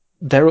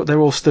they're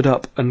all stood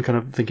up and kind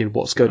of thinking,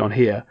 what's going on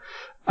here?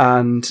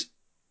 And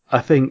I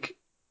think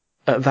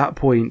at that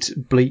point,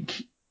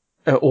 Bleak,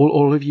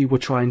 all of you were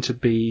trying to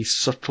be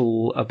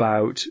subtle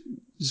about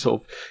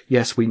sort of,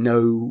 yes, we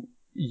know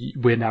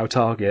we're now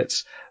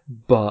targets,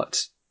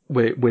 but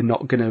we're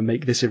not going to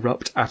make this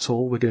erupt at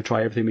all. We're going to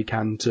try everything we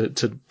can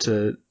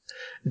to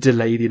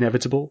delay the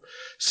inevitable.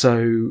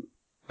 So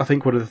I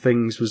think one of the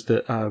things was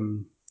that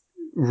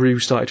Rue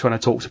started trying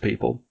to talk to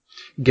people.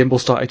 Gimbal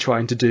started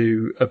trying to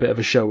do a bit of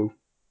a show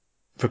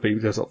for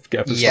people to sort of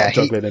get up and start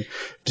juggling and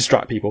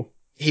distract people.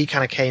 He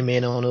kind of came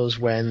in on us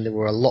when there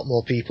were a lot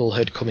more people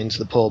had come into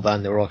the pub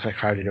and they were all kind of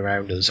crowded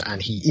around us,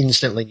 and he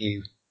instantly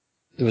knew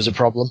there was a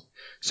problem.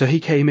 So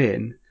he came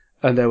in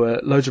and there were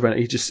loads around.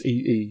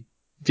 He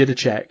did a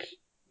check,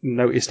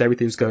 noticed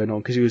everything's going on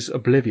because he was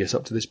oblivious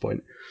up to this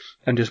point,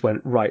 and just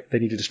went, right, they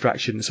need a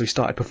distraction. So he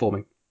started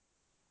performing,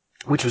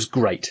 which was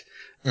great.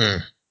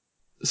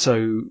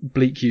 So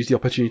Bleak used the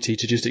opportunity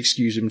to just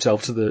excuse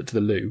himself to the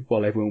loo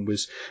while everyone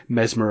was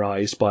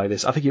mesmerised by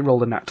this. I think he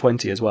rolled a nat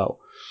 20 as well.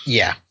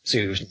 Yeah, so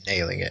he was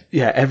nailing it.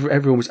 Yeah,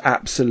 everyone was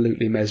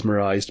absolutely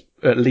mesmerised,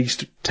 at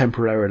least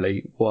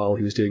temporarily, while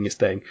he was doing his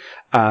thing.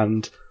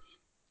 And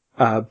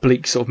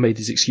Bleak sort of made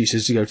his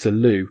excuses to go to the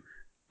loo,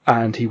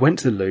 and he went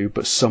to the loo,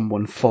 but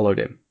someone followed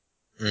him.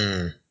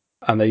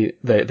 And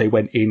they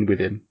went in with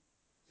him.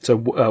 So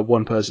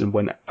one person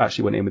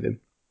actually went in with him.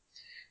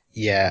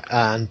 Yeah,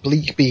 and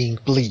Bleak being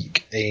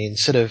Bleak,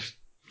 instead of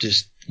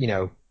just,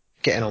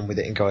 getting on with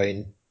it and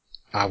going,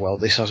 well,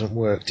 this hasn't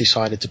worked,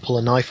 decided to pull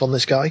a knife on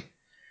this guy.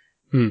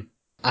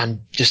 And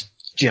just,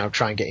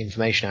 try and get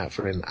information out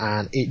for him.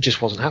 And it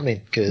just wasn't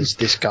happening, because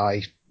this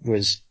guy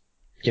was,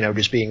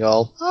 just being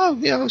all,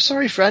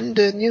 sorry friend,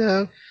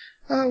 and,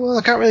 well,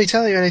 I can't really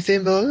tell you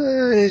anything, but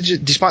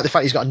despite the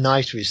fact he's got a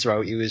knife to his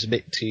throat, he was a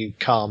bit too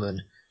calm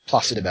and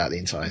placid about the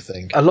entire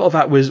thing. A lot of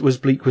that was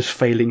Bleak was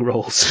failing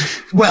rolls.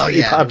 Well,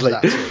 yeah, badly.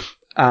 That too.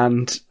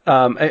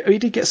 And he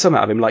did get some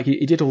out of him. Like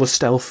he did all the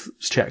stealth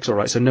checks, all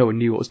right, so no one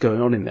knew what was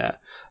going on in there.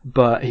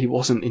 But he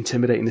wasn't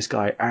intimidating this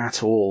guy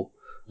at all.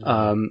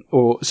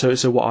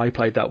 So what I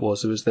played that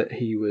was that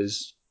he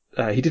was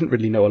he didn't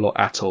really know a lot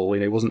at all.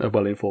 He wasn't a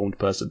well-informed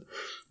person,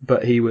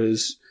 but he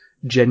was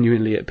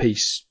genuinely at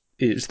peace.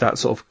 It's that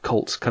sort of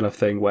cult kind of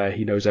thing where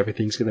he knows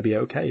everything's going to be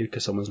okay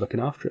because someone's looking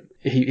after him.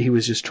 He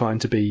was just trying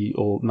to be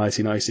all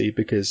nicey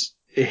because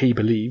he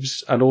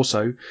believes, and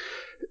also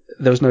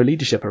there was no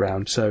leadership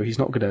around, so he's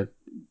not going to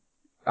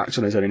act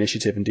on his own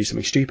initiative and do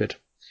something stupid.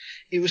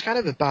 It was kind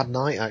of a bad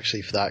night,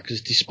 actually, for that,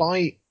 because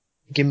despite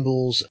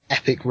Gimbal's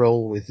epic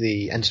role with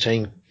the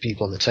entertaining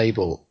people on the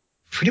table,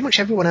 pretty much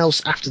everyone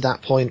else after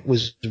that point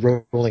was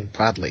rolling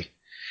badly.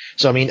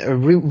 So, I mean,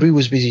 Rue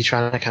was busy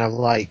trying to kind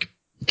of,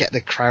 get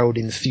the crowd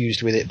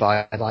enthused with it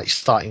by,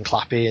 starting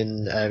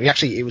clapping.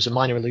 It was a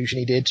minor illusion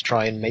he did to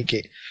try and make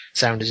it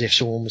sound as if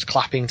someone was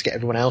clapping to get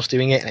everyone else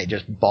doing it, and it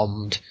just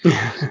bombed.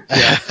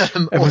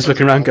 Everyone's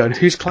looking around going,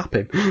 who's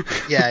clapping?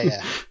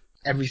 Yeah.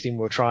 Everything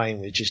we're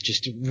trying with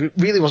just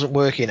really wasn't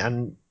working,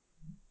 and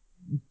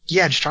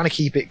just trying to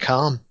keep it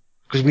calm,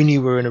 because we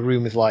knew we were in a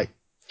room with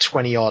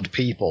 20 odd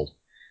people.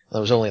 There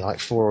was only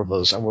 4 of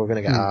us, and we were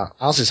going to get our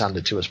asses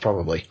handed to us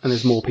probably. And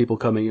there's more people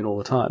coming in all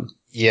the time.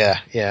 Yeah.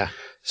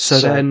 So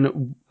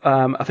then,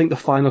 I think the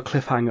final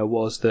cliffhanger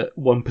was that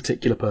one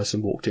particular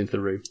person walked into the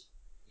room.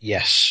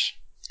 Yes.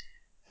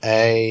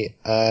 A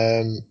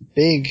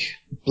big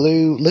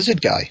blue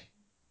lizard guy,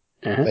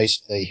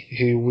 basically,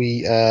 who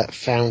we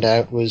found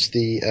out was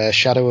the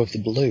Shadow of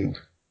the Blue.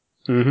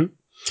 Mm-hmm.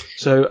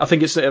 So I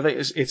think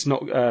it's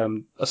not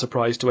a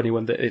surprise to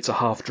anyone that it's a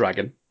half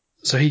dragon.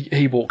 So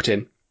he walked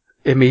in,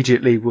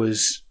 immediately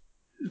was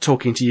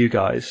talking to you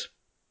guys,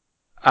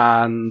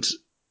 and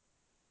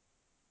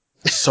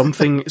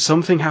something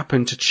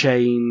happened to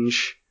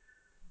change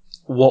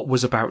what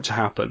was about to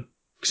happen.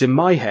 Because in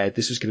my head,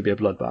 this was going to be a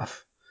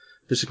bloodbath.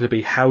 This was going to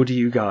be, how do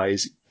you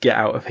guys get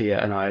out of here?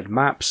 And I had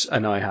maps,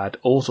 and I had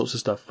all sorts of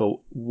stuff for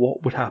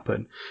what would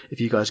happen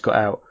if you guys got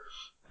out.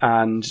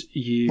 And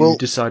you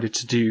decided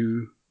to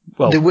do...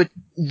 Well,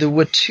 there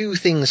were two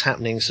things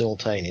happening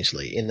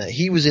simultaneously, in that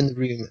he was in the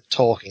room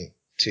talking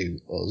to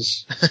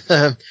us.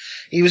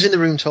 He was in the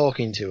room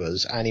talking to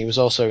us, and he was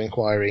also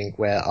inquiring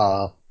where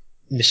our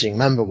missing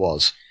member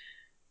was.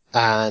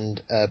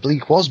 And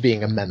Bleak was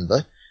being a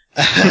member,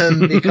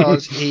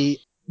 because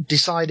he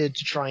decided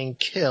to try and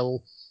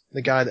kill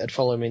the guy that had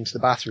followed him into the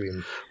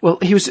bathroom. Well,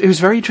 he was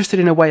very interested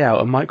in a way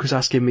out, and Mike was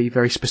asking me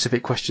very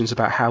specific questions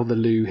about how the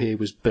loo here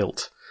was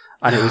built.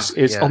 And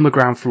it's on the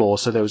ground floor,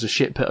 so there was a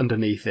shit pit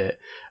underneath it.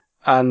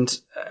 And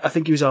I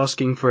think he was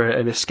asking for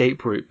an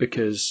escape route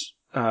because,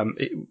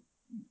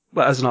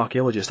 as an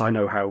archaeologist, I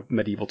know how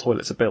medieval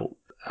toilets are built.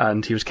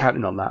 And he was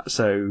counting on that,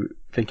 so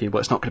thinking,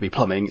 well, it's not going to be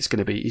plumbing, he's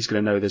going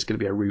to know there's going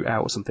to be a route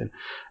out or something.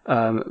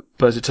 But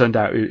as it turned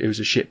out, it was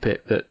a shit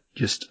pit that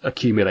just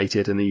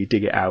accumulated, and then you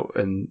dig it out,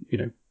 and,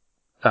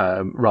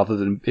 rather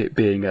than it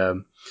being,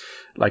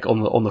 like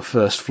on the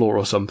first floor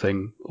or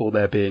something, or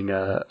there being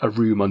a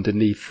room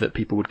underneath that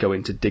people would go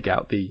in to dig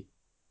out the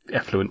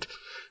effluent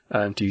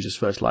to use as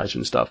fertilizer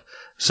and stuff.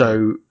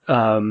 So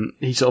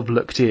he sort of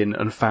looked in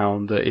and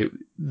found that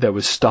there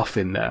was stuff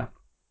in there.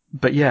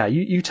 But yeah,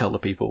 you tell the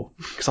people,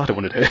 because I don't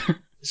want to do it.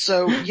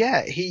 So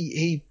yeah,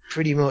 he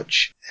pretty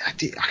much, I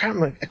can't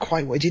remember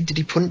quite what he did. Did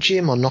he punch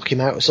him or knock him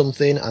out or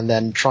something, and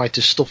then try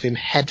to stuff him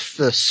head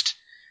first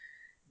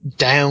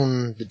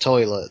down the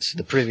toilet,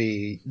 the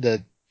privy,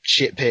 the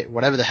shit pit,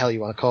 whatever the hell you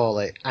want to call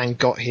it, and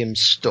got him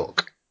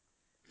stuck.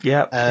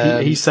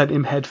 Yeah, he sent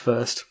him head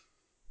first.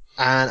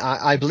 And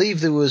I believe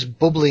there was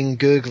bubbling,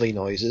 gurgly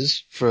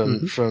noises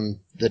from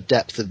the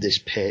depth of this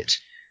pit,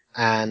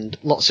 and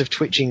lots of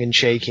twitching and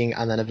shaking,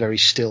 and then a very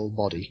still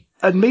body.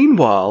 And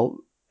meanwhile,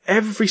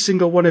 every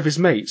single one of his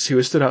mates who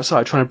was stood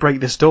outside trying to break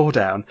this door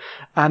down,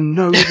 and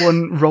no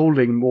one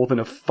rolling more than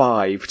a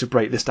 5 to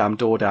break this damn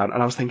door down.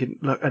 And I was thinking,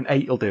 look, an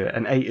 8 will do it.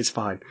 An 8 is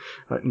fine.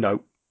 Like,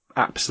 no,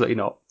 absolutely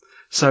not.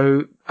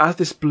 So as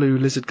this blue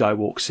lizard guy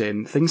walks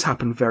in, things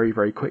happen very,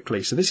 very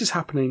quickly. So this is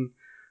happening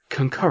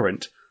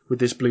concurrent with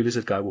this blue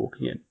lizard guy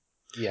walking in.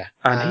 Yeah.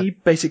 And he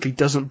basically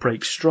doesn't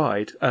break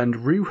stride,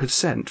 and Rue had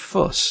sent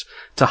Fuss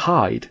to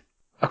hide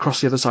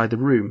across the other side of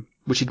the room,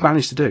 which he'd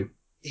managed to do.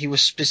 He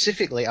was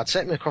specifically, I'd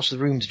sent him across the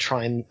room to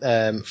try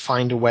and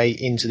find a way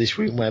into this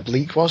room where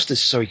Bleak was,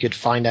 so he could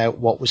find out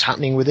what was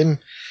happening with him.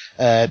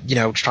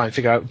 To try and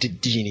figure out,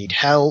 did he need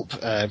help?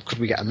 Could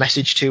we get a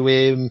message to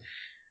him?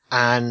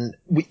 And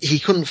he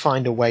couldn't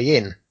find a way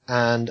in.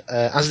 And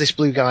as this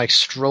blue guy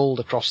strolled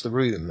across the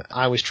room,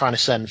 I was trying to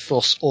send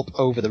Fuss up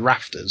over the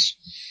rafters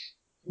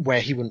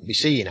where he wouldn't be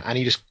seen, and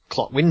he just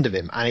clocked wind of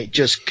him, and it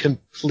just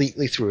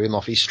completely threw him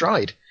off his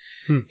stride.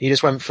 He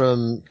just went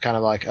from kind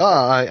of like,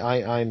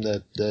 I'm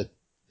the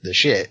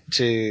shit,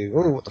 to,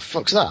 oh, what the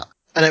fuck's that?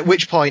 And at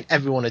which point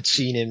everyone had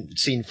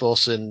seen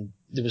Fuss, and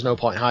there was no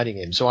point in hiding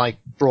him. So I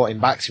brought him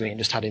back to me and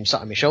just had him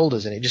sat on my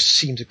shoulders, and it just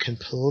seemed to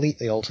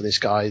completely alter this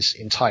guy's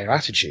entire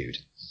attitude.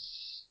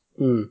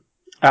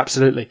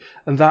 Absolutely.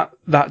 And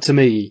that to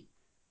me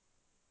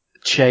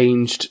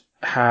changed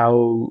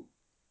how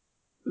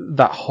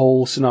that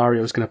whole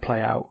scenario is going to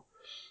play out.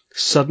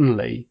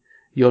 Suddenly,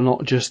 you're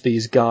not just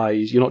these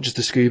guys, you're not just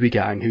the Scooby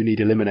Gang who need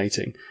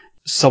eliminating.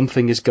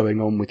 Something is going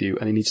on with you,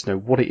 and you need to know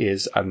what it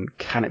is, and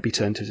can it be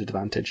turned to his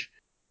advantage?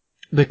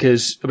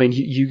 Because, I mean,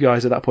 you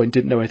guys at that point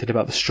didn't know anything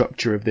about the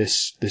structure of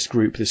this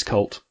group, this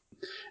cult.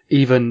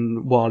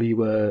 Even while you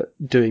were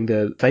doing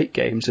the fake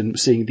games and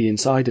seeing the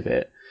inside of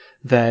it,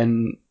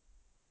 then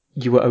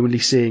you were only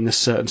seeing a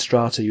certain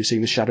strata. You were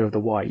seeing the shadow of the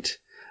white.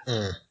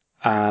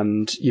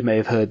 And you may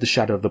have heard the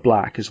shadow of the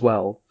black as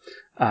well.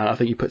 I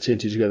think you put two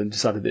and two together and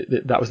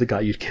decided that was the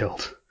guy you'd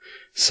killed.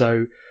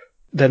 So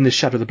then this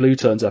shadow of the blue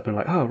turns up and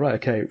like, oh, right,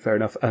 okay, fair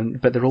enough.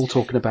 But they're all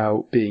talking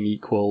about being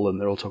equal, and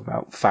they're all talking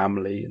about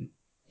family. And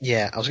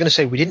yeah, I was going to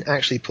say, we didn't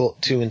actually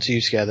put two and two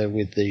together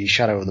with the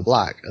shadow of the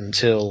black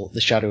until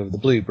the shadow of the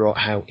blue brought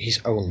out his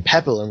own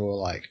pebble, and we were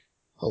like,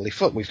 holy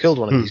fuck, we've killed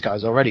one of these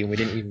guys already, and we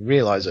didn't even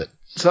realise it.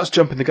 So that's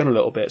jumping the gun a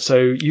little bit. So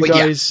you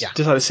guys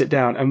decided to sit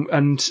down,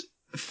 and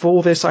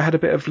for this I had a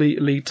bit of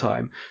lead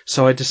time,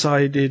 so I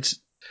decided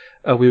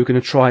we were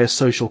going to try a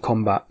social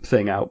combat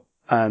thing out.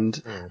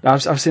 And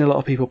I've seen a lot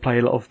of people play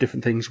a lot of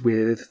different things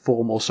with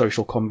formal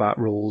social combat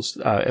rules.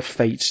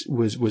 Fate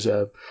was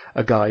a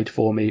guide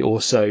for me.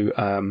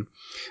 Also,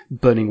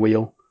 Burning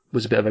Wheel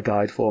was a bit of a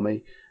guide for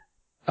me.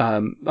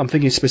 I'm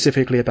thinking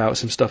specifically about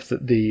some stuff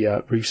that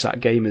the Rusat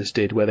Gamers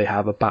did, where they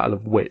have a battle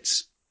of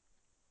wits.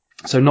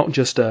 So not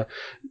just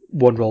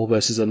one role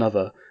versus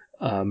another,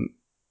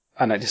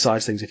 and it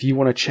decides things. If you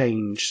want to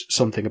change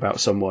something about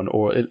someone,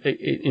 or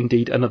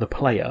indeed another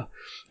player,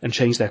 and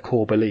change their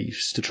core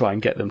beliefs to try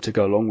and get them to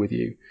go along with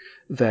you,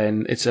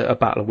 then it's a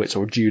battle of wits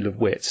or a duel of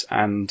wits,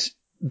 and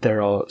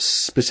there are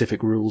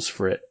specific rules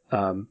for it.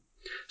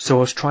 So I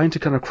was trying to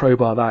kind of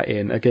crowbar that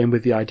in, again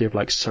with the idea of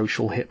like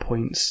social hit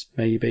points,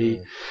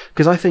 maybe.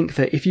 Because I think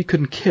that if you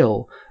can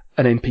kill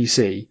an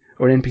NPC,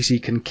 or an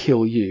NPC can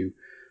kill you,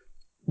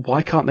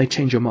 why can't they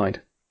change your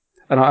mind?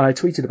 And I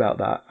tweeted about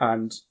that,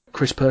 and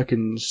Chris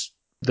Perkins,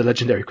 the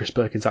legendary Chris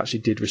Perkins, actually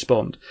did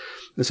respond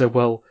and said,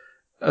 well,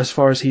 as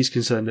far as he's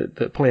concerned,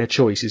 that player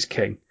choice is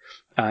king,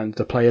 and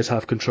the players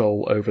have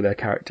control over their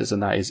characters,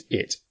 and that is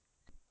it.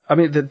 I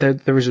mean,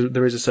 there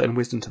is a certain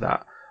wisdom to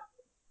that,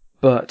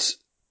 but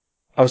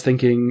I was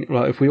thinking,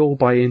 right, if we all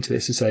buy into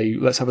this and say,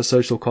 let's have a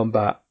social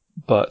combat,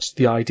 but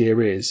the idea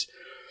is,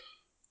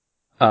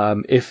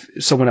 if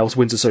someone else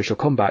wins a social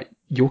combat,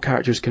 your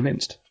character is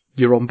convinced.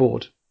 You're on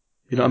board.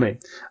 You know what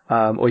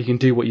I mean? Or you can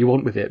do what you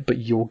want with it, but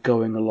you're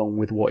going along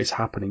with what is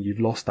happening. You've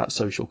lost that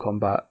social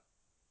combat.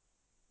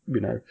 You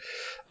know,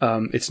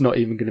 it's not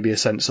even going to be a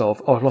sense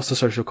of, oh, I've lost the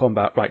social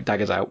combat, right,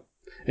 daggers out.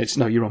 It's,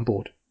 no, you're on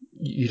board.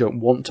 You don't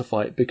want to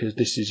fight because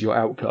this is your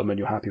outcome and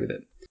you're happy with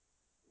it.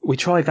 We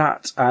tried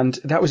that, and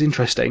that was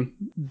interesting.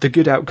 The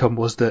good outcome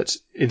was that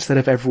instead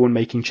of everyone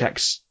making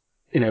checks,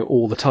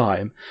 all the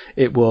time,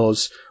 it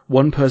was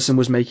one person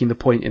was making the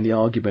point in the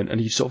argument,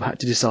 and you sort of had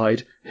to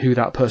decide who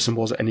that person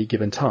was at any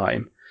given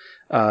time.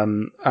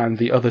 And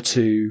the other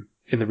two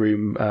in the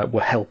room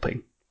were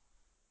helping.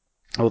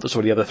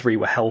 The other three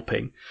were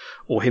helping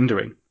or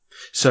hindering.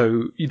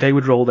 So they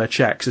would roll their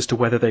checks as to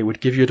whether they would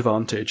give you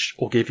advantage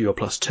or give you a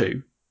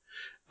 +2.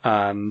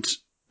 And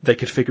they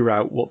could figure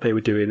out what they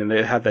were doing, and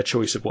they had their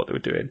choice of what they were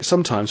doing.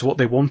 Sometimes what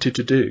they wanted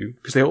to do,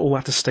 because they all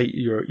had to state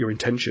your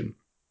intention,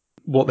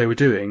 what they were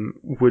doing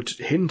would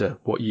hinder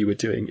what you were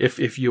doing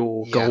if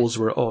your goals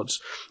were at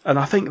odds. And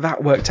I think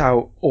that worked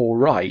out all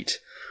right.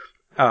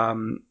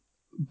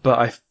 But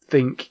I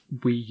think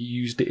we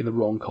used it in the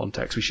wrong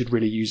context. We should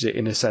really use it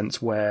in a sense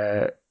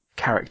where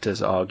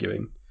characters are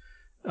arguing.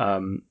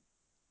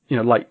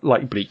 Like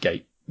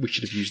Bleakgate. We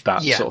should have used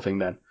that sort of thing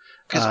then.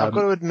 Because I've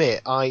got to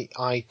admit, like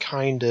I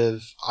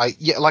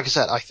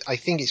said, I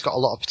think it's got a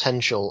lot of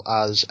potential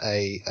as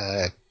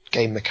a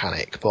game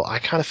mechanic, but I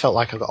kind of felt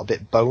like I got a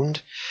bit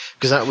boned,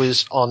 because that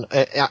was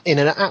in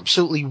an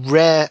absolutely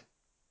rare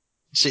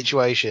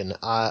situation, and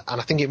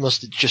I think it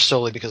must just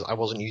solely because I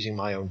wasn't using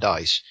my own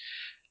dice.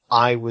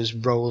 I was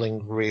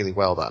rolling really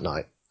well that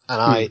night, and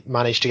I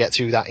managed to get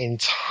through that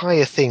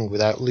entire thing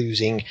without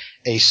losing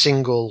a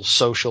single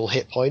social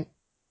hit point.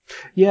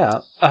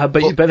 Yeah,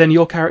 but then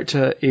your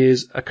character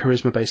is a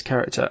charisma-based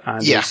character,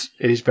 and it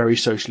is very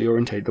socially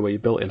orientated the way you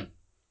built him.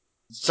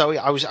 So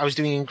I was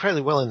doing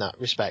incredibly well in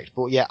that respect,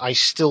 but yeah, I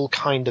still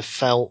kind of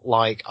felt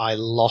like I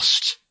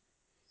lost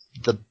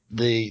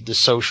the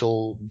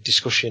social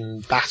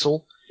discussion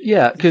battle.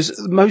 Yeah, because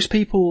most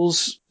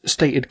people's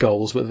stated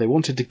goals were they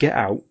wanted to get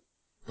out,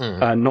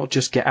 and not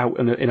just get out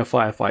in a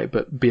firefight,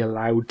 but be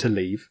allowed to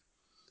leave.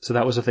 So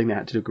that was the thing they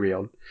had to agree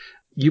on.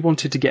 You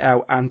wanted to get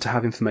out and to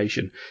have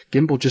information.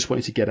 Gimbal just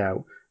wanted to get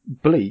out.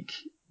 Bleak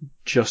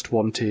just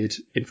wanted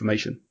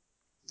information.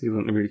 He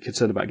wasn't really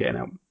concerned about getting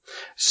out.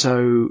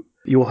 So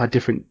you all had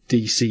different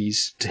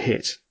DCs to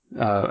hit,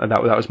 and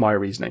that was my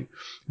reasoning,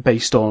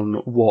 based on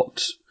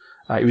what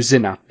it was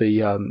Zinath,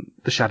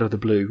 the Shadow of the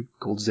Blue,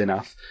 called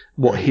Zinath,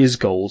 what his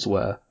goals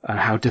were and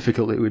how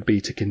difficult it would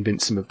be to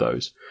convince him of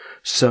those.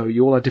 So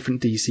you all had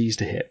different DCs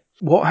to hit.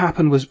 What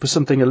happened was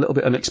something a little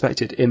bit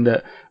unexpected, in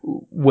that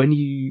when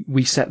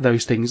we set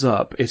those things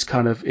up,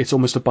 it's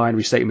almost a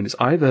binary statement. It's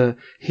either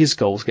his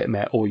goals get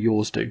met or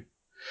yours do.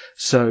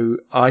 So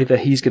either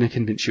he's going to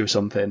convince you of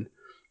something,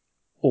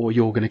 or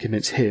you're going to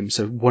convince him.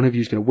 So one of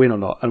you is going to win or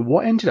not. And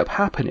what ended up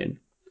happening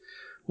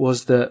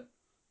was that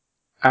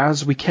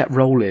as we kept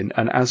rolling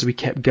and as we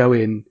kept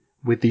going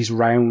with these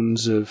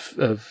rounds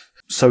of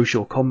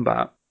social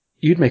combat,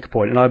 you'd make a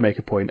point and I'd make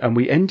a point, and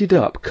we ended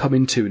up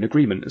coming to an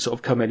agreement and sort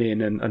of coming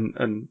in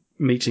and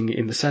meeting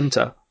in the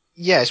centre.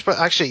 Yeah, it's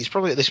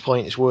probably at this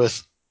point it's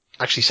worth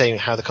actually saying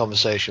how the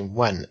conversation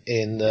went.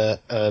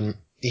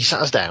 He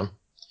sat us down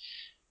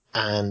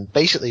and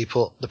basically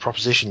put the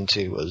proposition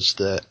to us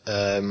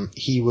that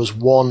he was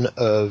one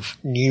of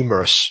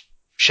numerous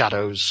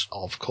shadows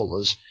of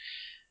colours,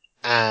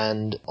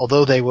 and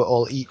although they were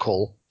all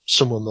equal,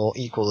 some were more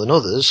equal than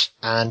others,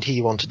 and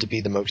he wanted to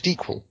be the most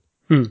equal.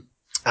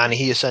 And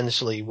he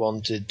essentially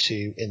wanted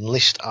to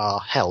enlist our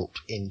help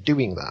in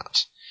doing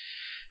that.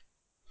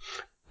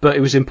 But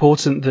it was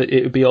important that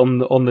it would be on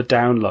the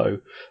down low,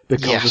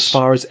 because as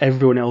far as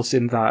everyone else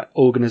in that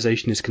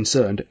organisation is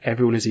concerned,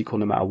 everyone is equal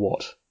no matter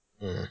what.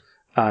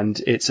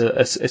 And it's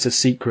a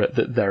secret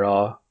that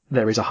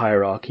there is a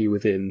hierarchy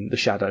within the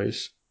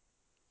shadows.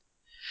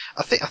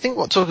 I think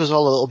what took us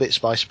all a little bit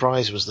by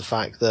surprise was the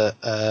fact that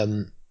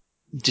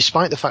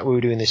despite the fact we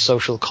were doing this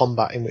social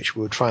combat in which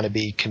we were trying to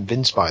be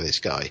convinced by this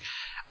guy,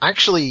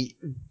 actually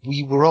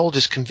we were all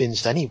just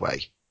convinced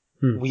anyway.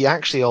 We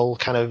actually all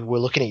kind of were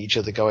looking at each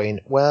other going,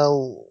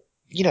 well,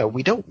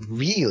 we don't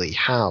really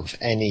have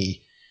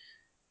any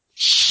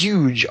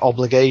huge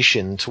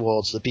obligation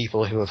towards the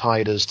people who have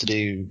hired us to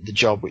do the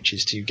job, which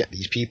is to get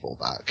these people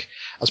back.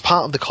 As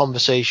part of the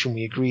conversation,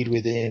 we agreed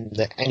with him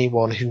that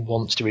anyone who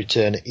wants to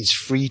return is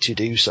free to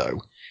do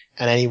so,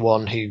 and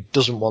anyone who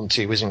doesn't want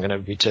to isn't going to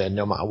return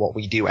no matter what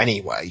we do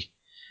anyway.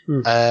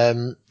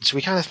 So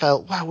we kind of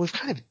felt, wow, we've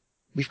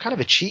kind of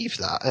achieved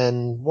that,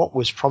 and what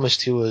was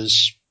promised to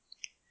us,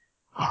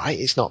 alright,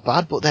 it's not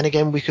bad, but then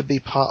again, we could be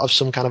part of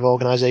some kind of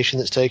organisation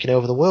that's taking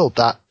over the world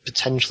that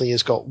potentially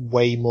has got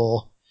way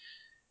more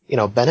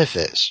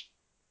benefits.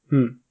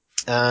 And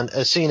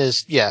as soon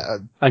as,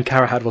 and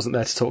Karahad wasn't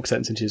there to talk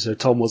sense into, so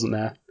Tom wasn't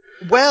there.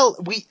 Well,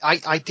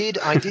 I did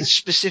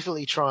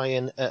specifically try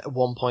and at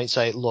one point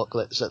say, look,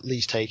 let's at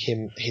least take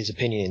his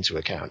opinion into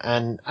account.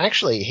 And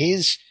actually,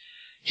 his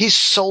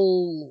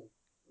sole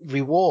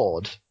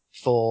reward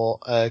for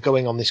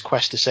going on this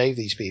quest to save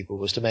these people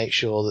was to make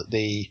sure that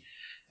the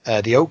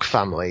Oak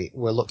family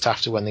were looked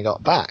after when they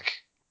got back.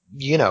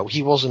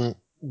 He wasn't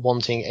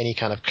wanting any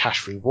kind of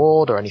cash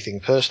reward or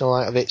anything personal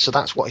out of it, so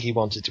that's what he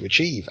wanted to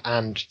achieve,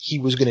 and he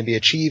was going to be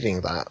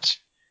achieving that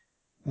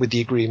with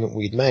the agreement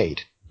we'd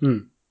made.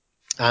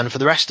 And for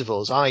the rest of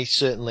us, I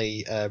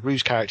certainly,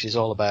 Rue's character is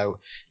all about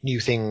new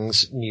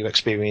things, new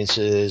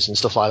experiences and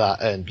stuff like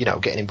that, and,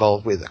 getting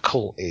involved with a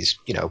cult is,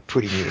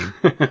 pretty new.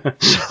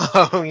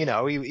 So,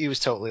 he was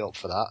totally up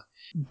for that.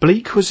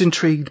 Bleak was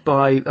intrigued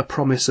by a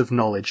promise of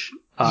knowledge.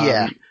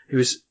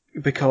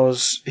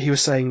 Because he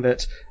was saying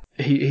that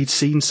he'd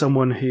seen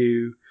someone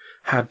who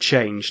had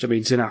changed. I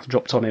mean, Zinath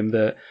dropped on him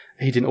that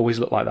he didn't always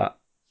look like that.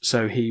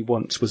 So he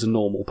once was a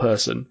normal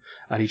person,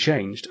 and he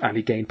changed, and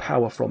he gained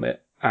power from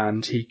it.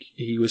 And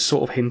he was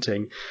sort of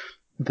hinting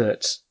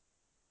that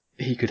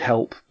he could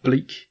help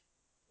Bleak,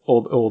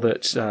 or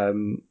that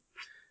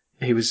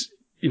he was,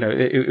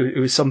 it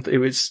was something. It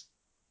was,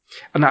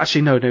 and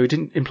actually no, it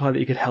didn't imply that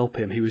he could help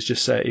him. He was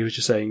just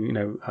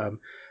saying,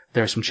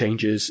 there are some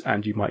changes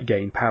and you might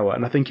gain power.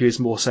 And I think he was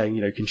more saying,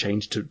 you can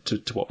change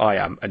to what I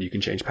am and you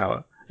can change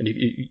power. And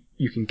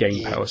you can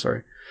gain power,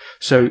 sorry.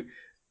 So,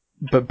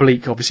 but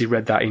Bleak obviously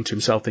read that into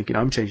himself thinking,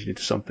 I'm changing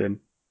into something.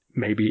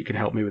 Maybe it can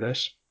help me with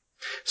this.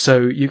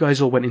 So you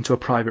guys all went into a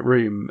private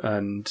room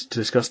and to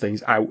discuss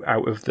things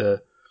out of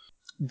the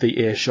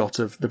earshot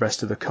of the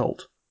rest of the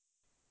cult.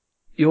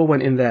 You all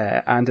went in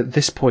there, and at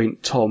this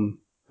point, Tom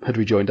had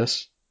rejoined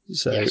us.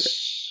 So,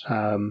 yes.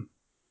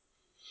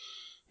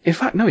 In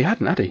fact, no, he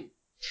hadn't, had he?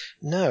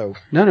 No.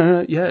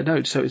 No. Yeah,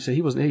 no. So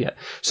he wasn't here yet.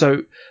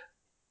 So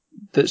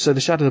the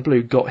Shadow of the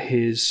Blue got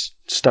his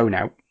stone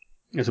out.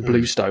 It's a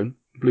blue stone,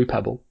 blue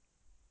pebble,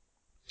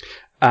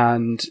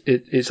 and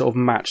it sort of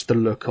matched the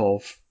look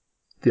of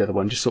the other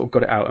one. Just sort of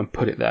got it out and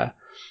put it there.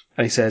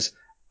 And he says,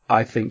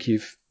 "I think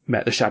you've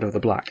met the Shadow of the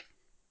Black."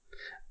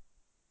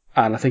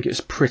 And I think it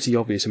was pretty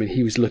obvious. I mean,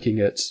 he was looking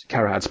at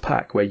Karahad's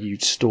pack where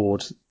you'd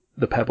stored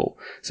the pebble,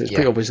 so it's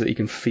pretty obvious that he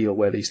can feel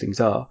where these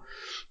things are.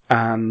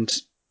 And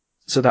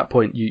so at that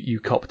point, you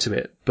cop to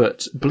it.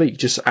 But Bleak,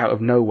 just out of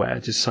nowhere,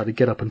 just decided to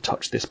get up and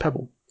touch this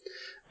pebble.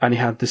 And he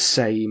had the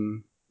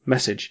same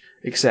message,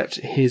 except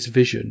his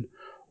vision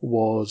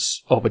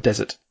was of a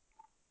desert.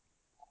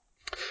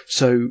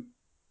 So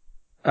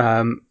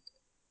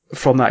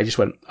from that, he just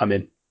went, I'm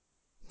in.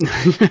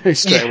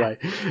 Straight away.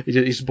 He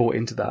just bought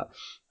into that.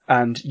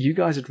 And you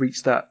guys had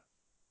reached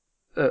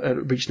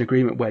reached an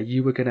agreement where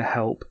you were going to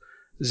help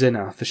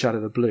Zinath, the Shadow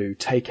of the Blue,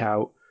 take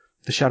out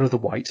the Shadow of the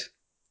White.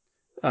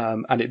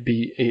 And it'd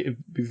be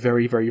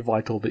very, very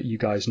vital that you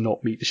guys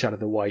not meet the Shadow of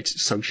the White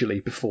socially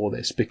before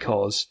this,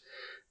 because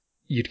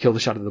you'd kill the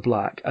Shadow of the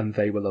Black and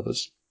they were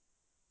lovers.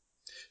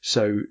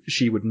 So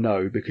she would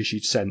know, because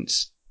she'd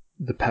sense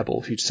the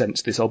pebble, she'd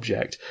sense this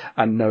object,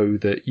 and know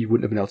that you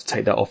wouldn't have been able to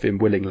take that off him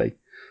willingly.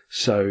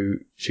 So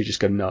she'd just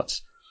go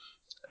nuts.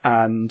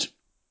 And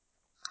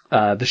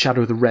the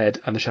Shadow of the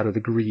Red and the Shadow of the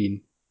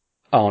Green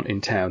aren't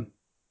in town.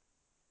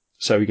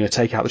 So you're going to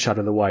take out the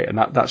Shadow of the White, and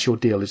that's your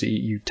deal, is that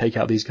you take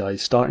out these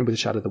guys, starting with the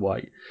Shadow of the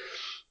White,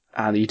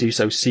 and you do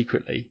so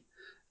secretly,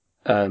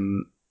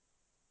 so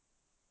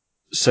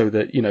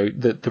that,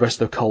 the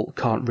rest of the cult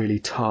can't really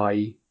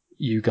tie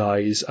you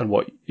guys and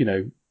what,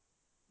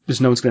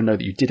 because no one's going to know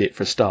that you did it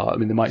for a start. I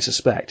mean, they might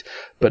suspect,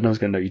 but no one's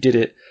going to know you did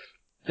it.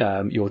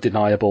 You're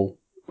deniable,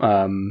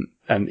 and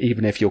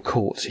even if you're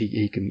caught,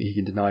 he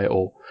can deny it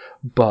all.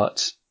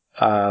 But,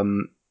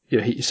 so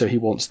he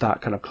wants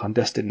that kind of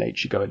clandestine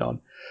nature going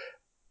on.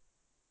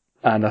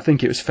 And I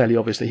think it was fairly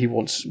obvious that he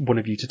wants one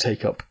of you to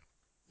take up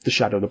the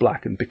Shadow of the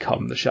Black and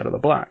become the Shadow of the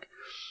Black.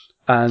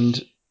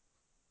 And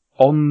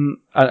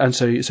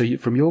so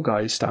from your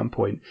guys'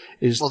 standpoint,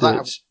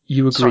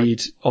 you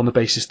agreed on the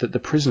basis that the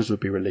prisoners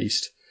would be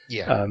released.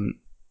 Yeah.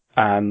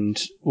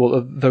 And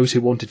those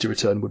who wanted to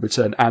return would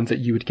return, and that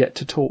you would get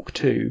to talk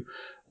to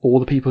all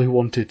the people who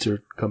wanted to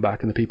come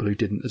back and the people who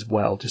didn't as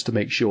well, just to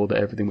make sure that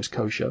everything was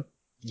kosher.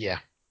 Yeah.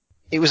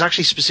 It was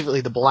actually specifically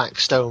the black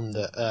stone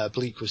that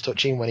Bleak was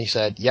touching when he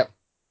said, yep.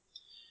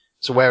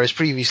 So whereas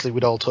previously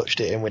we'd all touched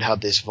it and we'd had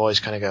this voice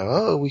kind of go,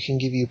 oh, we can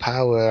give you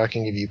power, I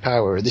can give you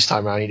power. This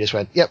time around he just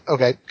went, yep,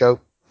 okay,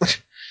 go.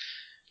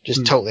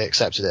 Just totally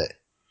accepted it.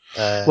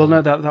 Well,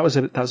 no, that was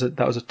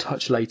a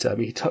touch later. I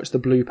mean, he touched the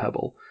blue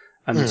pebble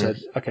and said,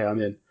 "Okay,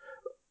 I'm in."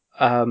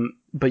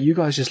 But you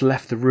guys just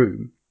left the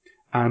room,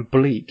 and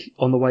Bleak,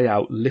 on the way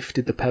out,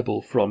 lifted the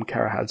pebble from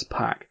Karahad's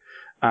pack.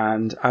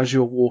 And as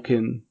you're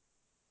walking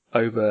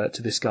over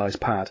to this guy's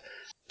pad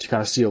to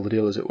kind of seal the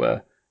deal, as it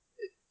were,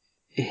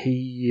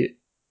 he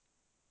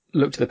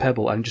looked at the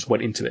pebble and just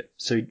went into it.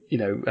 So,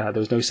 there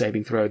was no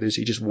saving throw.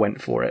 He just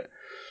went for it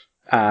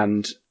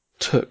and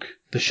took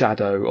the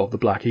shadow of the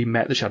black. He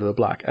met the shadow of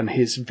the black, and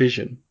his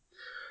vision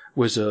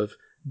was of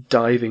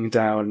diving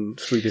down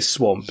through this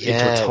swamp into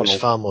a tunnel. It was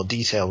far more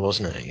detailed,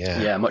 wasn't it?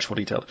 Yeah, much more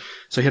detailed.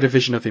 So he had a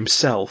vision of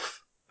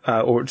himself,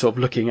 or sort of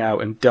looking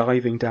out and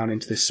diving down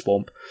into this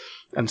swamp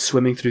and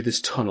swimming through this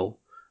tunnel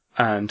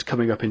and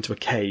coming up into a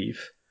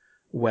cave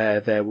where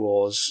there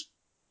was,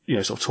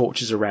 sort of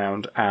torches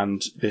around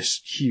and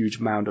this huge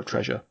mound of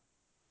treasure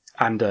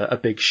and a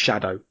big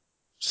shadow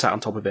sat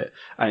on top of it,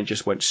 and it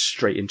just went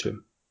straight into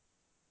him.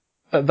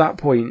 At that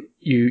point,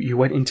 you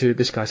went into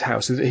this guy's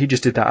house. He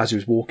just did that as he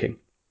was walking.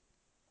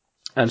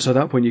 And so at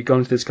that point, you'd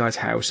gone to this guy's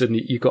house and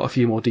you got a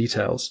few more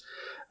details.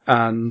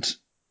 And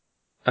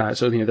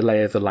the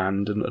lay of the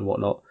land and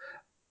whatnot.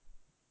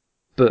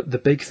 But the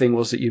big thing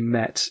was that you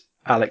met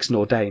Alex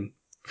Nordain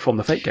from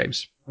the Fate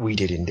games. We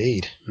did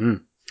indeed.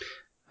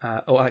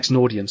 Alex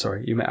Nordian,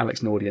 sorry. You met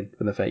Alex Nordian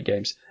from the Fate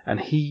games. And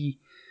he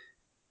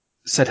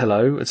said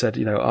hello and said,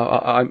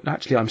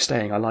 I'm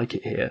staying. I like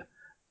it here.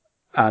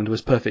 And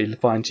was perfectly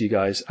fine to you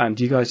guys. And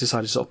you guys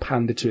decided to sort of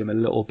pander to him a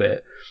little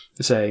bit,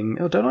 saying,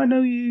 "Oh, don't I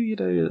know you?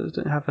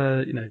 Don't have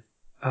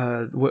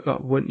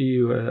weren't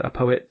you a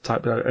poet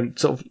type?" And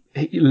sort of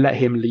let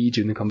him lead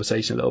you in the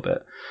conversation a little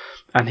bit.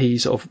 And he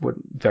sort of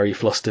went very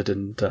flustered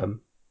and,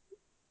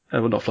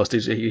 not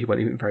flustered, he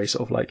went even very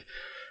sort of like,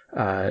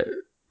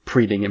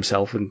 preening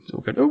himself and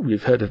going, "Oh,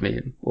 you've heard of me,"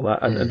 and all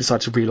that, and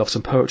decided to reel off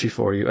some poetry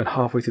for you. And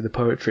halfway through the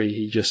poetry,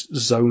 he just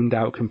zoned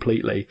out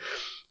completely,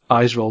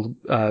 eyes rolled,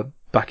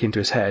 back into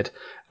his head,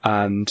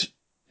 and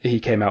he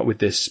came out with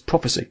this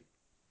prophecy,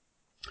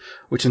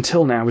 which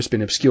until now has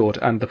been obscured.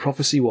 And the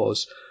prophecy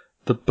was,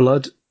 the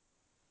blood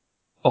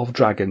of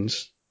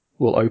dragons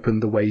will open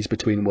the ways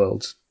between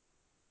worlds.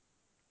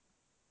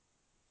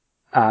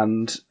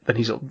 And then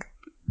he sort of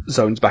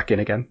zones back in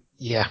again.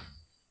 Yeah.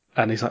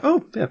 And he's like,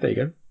 "Oh, yeah, there you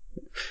go.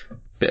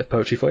 Bit of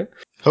poetry for you."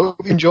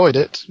 Hope you enjoyed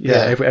it. Yeah.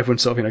 Everyone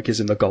sort of, gives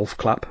him the golf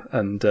clap,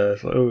 and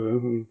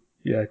oh,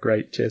 yeah,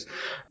 great, cheers.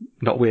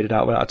 Not weirded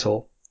out with that at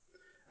all.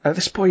 At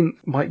this point,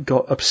 Mike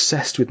got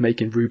obsessed with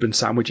making Reuben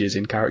sandwiches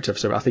in character,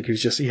 so I think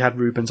he had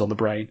Reubens on the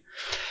brain.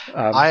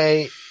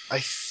 I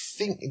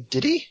think,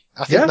 did he?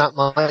 I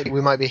think we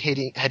might be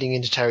heading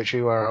into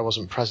territory where I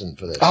wasn't present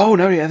for this. Oh,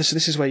 no, yeah,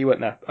 this is where you went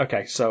there.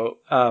 Okay, so,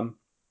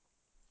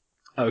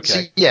 okay.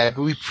 So, yeah,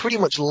 but we pretty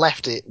much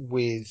left it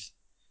with,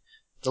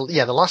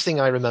 the last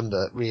thing I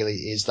remember, really,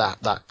 is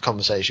that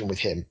conversation with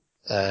him,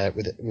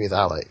 with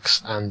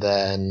Alex, and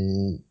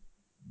then...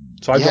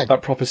 So I got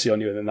that prophecy on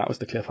you, and then that was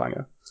the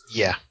cliffhanger.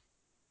 Yeah.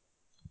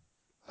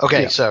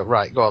 Okay, so,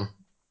 right, go on.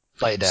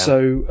 Play it down.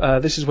 So,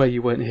 this is where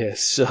you weren't here.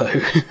 So,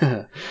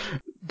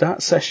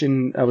 that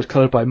session was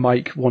coloured by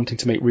Mike wanting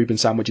to make Reuben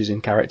sandwiches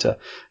in character,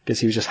 because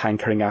he was just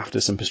hankering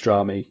after some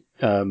pastrami,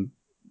 in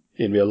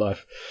real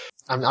life.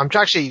 I'm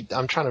trying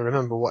to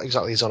remember what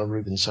exactly is on a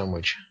Reuben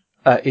sandwich.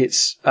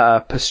 It's,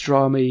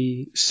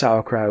 pastrami,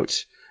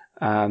 sauerkraut,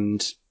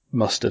 and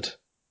mustard,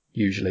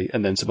 usually,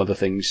 and then some other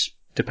things,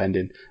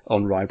 depending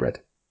on rye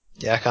bread.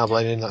 Yeah, I can't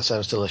blame him. That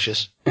sounds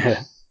delicious.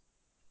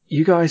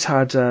 You guys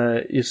had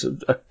a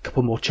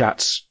couple more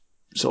chats,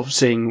 sort of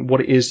seeing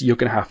what it is you're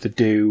going to have to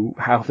do,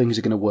 how things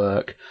are going to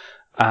work,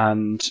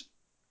 and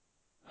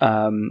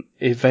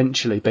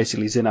eventually,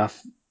 basically, Zinath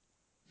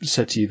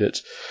said to you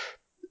that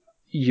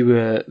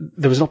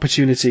there was an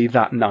opportunity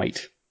that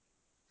night,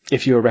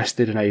 if you were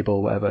rested and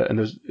able, whatever, and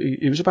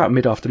it was about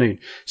mid-afternoon,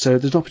 so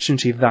there's an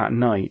opportunity that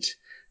night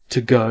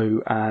to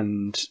go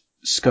and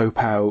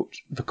scope out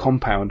the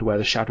compound where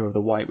the Shadow of the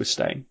White was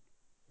staying.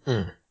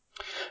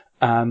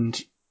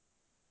 And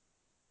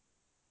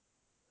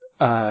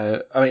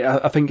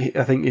I think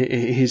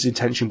his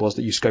intention was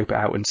that you scope it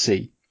out and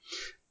see.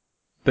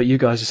 But you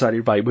guys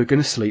decided, right, we're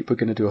going to sleep, we're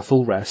going to do a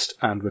full rest,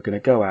 and we're going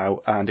to go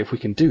out, and if we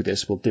can do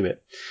this, we'll do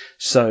it.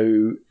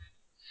 So,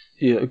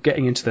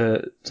 getting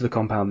into the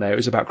compound there, it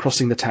was about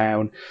crossing the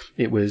town.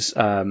 It was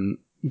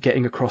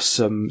getting across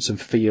some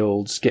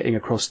fields, getting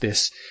across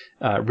this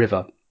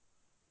river,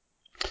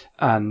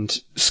 and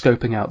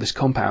scoping out this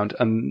compound.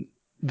 And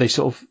they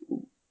sort of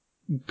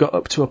got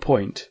up to a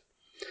point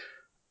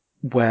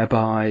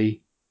whereby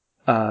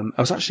I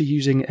was actually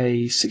using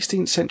a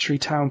 16th century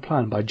town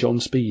plan by John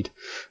Speed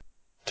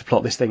to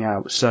plot this thing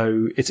out.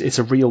 So it's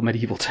a real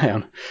medieval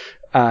town,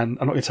 and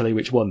I'm not going to tell you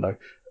which one though,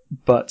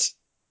 but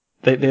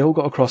they all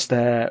got across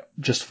there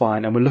just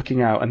fine, and we're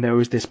looking out, and there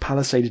was this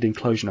palisaded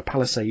enclosure. A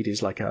palisade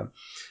is like a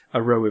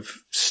row of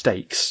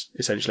stakes,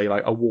 essentially,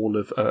 like a wall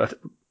of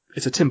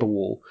it's a timber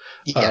wall,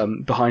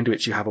 behind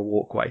which you have a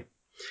walkway,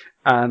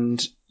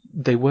 and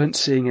they weren't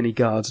seeing any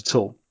guards at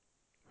all.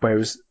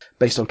 Whereas,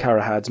 based on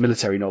Karahad's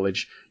military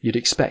knowledge, you'd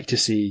expect to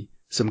see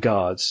some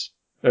guards,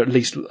 or at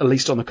least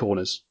on the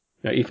corners.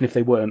 Even if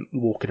they weren't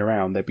walking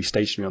around, they'd be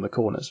stationary on the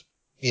corners.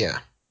 Yeah.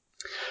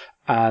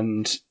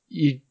 And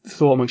you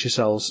thought amongst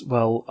yourselves,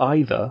 well,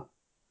 either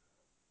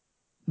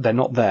they're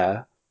not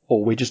there,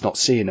 or we're just not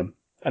seeing them.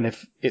 And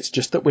if it's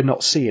just that we're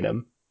not seeing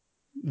them,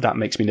 that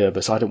makes me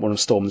nervous. I don't want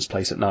to storm this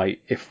place at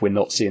night if we're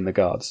not seeing the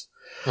guards.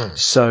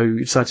 So you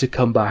decided to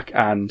come back,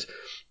 and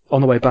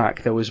on the way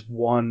back, there was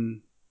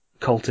one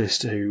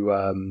cultist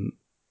who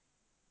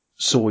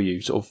saw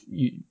you.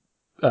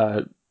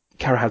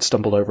 Karahad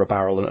stumbled over a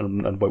barrel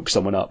and woke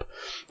someone up,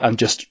 and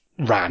just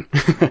ran.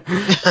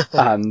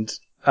 and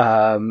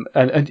I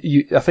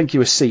think you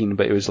were seen,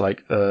 but it was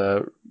like,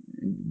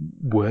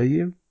 were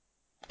you?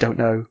 Don't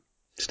know.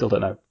 Still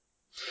don't know.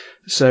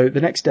 So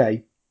the next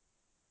day,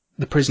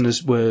 the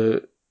prisoners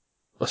were,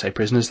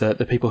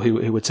 the people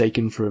who were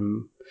taken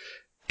from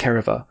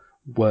Kereva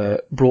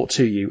were brought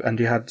to you, and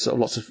you had sort of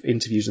lots of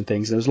interviews and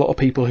things. There was a lot of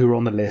people who were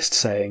on the list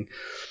saying,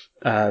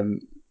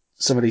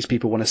 some of these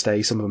people want to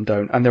stay, some of them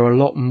don't. And there were a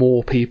lot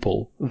more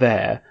people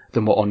there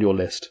than were on your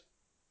list.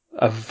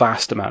 A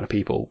vast amount of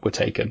people were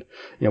taken.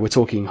 We're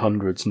talking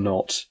hundreds,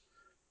 not...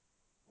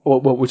 Well,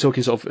 we're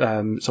talking sort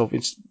of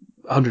it's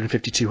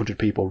 150, 200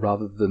 people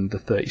rather than the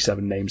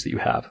 37 names that you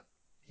have.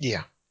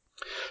 Yeah.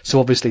 So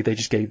obviously they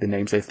just gave the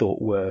names they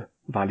thought were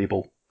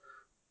valuable,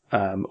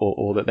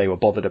 or that they were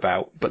bothered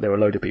about, but there were a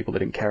load of people they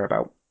didn't care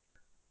about.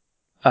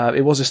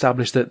 It was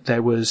established that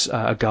there was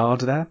a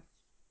guard there,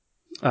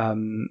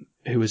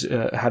 who was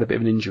had a bit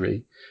of an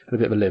injury, had a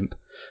bit of a limp,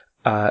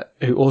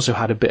 who also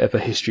had a bit of a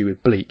history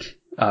with Bleak,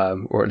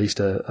 or at least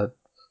a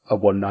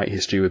one-night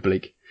history with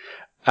Bleak.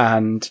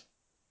 And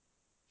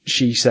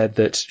she said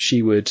that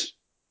she would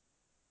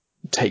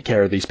take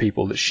care of these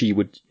people, that she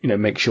would,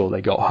 make sure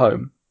they got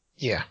home.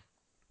 Yeah.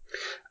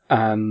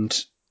 And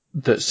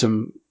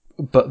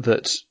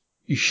that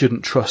you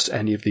shouldn't trust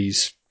any of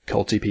these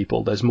culty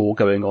people. There's more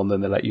going on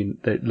than they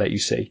let you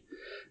see.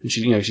 And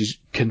she's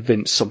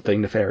convinced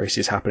something nefarious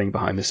is happening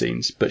behind the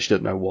scenes, but she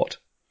doesn't know what.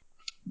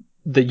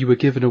 That you were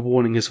given a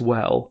warning as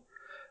well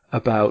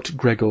about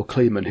Gregor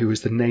Kleeman, who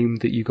was the name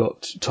that you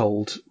got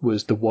told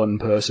was the one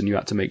person you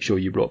had to make sure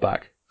you brought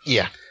back.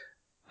 Yeah.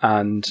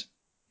 And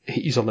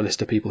he's on the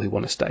list of people who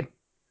want to stay.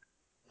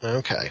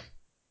 Okay.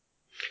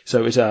 So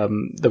it was,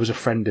 there was a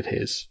friend of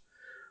his,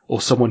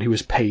 or someone who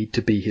was paid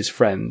to be his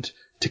friend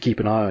to keep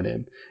an eye on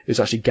him. It was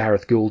actually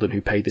Gareth Goulden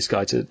who paid this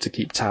guy to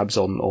keep tabs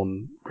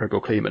on Gregor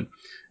Kleeman.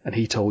 And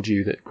he told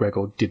you that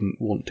Gregor didn't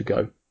want to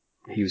go.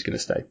 He was going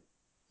to stay.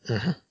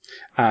 Mm-hmm.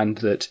 And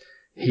that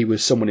he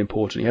was someone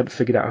important. He hadn't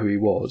figured out who he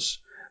was,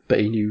 but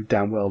he knew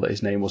damn well that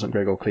his name wasn't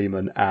Gregor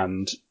Kleeman,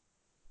 and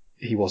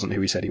he wasn't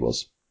who he said he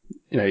was.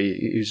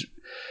 He was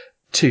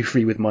too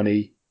free with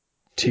money,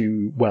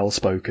 too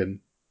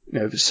well-spoken.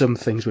 Some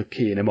things were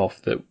keying him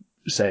off, that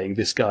saying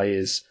this guy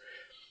is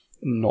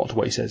not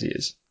what he says he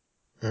is.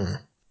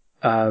 Mm.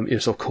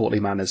 Sort of courtly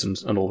manners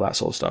and all that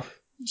sort of stuff.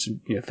 So,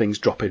 things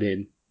dropping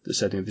in that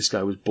said this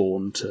guy was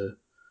born to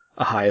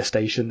a higher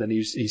station than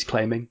he's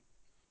claiming.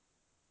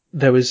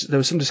 There was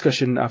some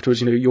discussion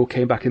afterwards. You all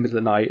came back in the middle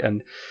of the night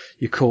and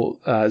you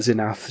caught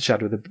Zinath,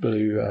 Shadow of the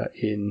Blue,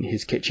 in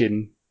his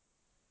kitchen,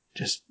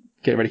 just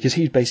getting ready, because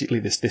he's basically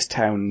this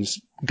town's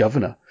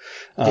governor.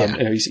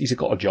 He's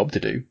got a job to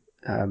do.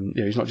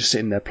 He's not just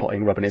sitting there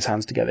plotting, rubbing his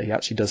hands together. He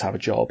actually does have a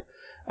job,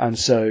 and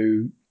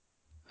so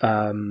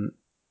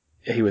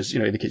he was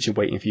in the kitchen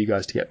waiting for you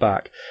guys to get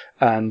back,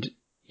 and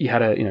he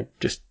had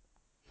just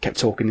kept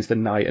talking into the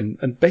night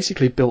and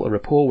basically built a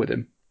rapport with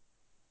him.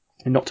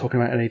 And not talking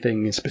about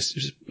anything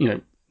specific,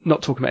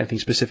 not talking about anything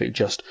specific,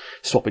 just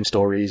swapping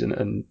stories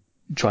and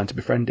trying to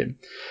befriend him.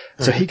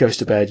 Mm-hmm. So he goes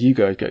to bed, you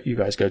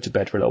guys go to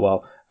bed for a little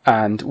while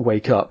and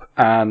wake up,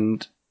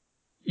 and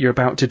you're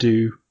about to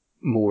do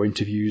more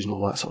interviews and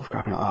all that sort of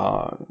crap. And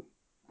I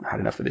had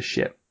enough of this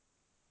shit.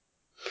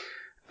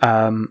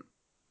 In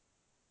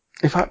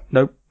fact,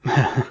 no.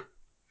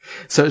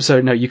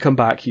 So no, you come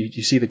back,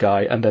 you see the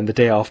guy, and then the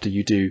day after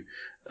you do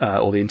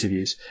all the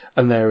interviews,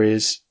 and there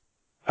is,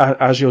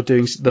 as you're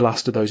doing the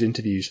last of those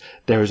interviews,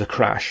 there is a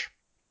crash.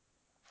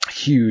 A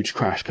huge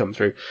crash come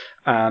through.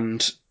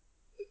 And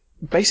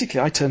basically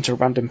I turned to a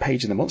random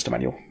page in the monster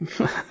manual.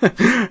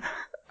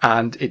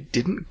 And it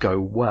didn't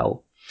go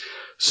well.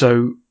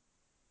 So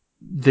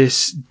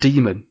this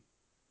demon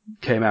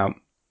came out.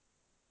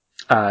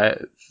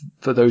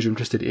 For those who are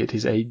interested, it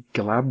is a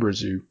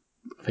Galabrazu,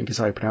 I think is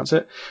how you pronounce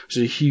it. Which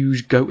is a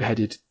huge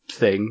goat-headed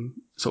thing,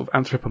 sort of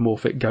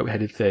anthropomorphic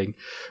goat-headed thing,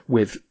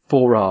 with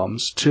 4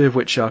 arms, 2 of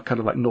which are kind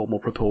of like normal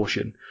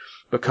proportion,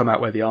 but come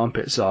out where the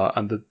armpits are,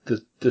 and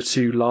the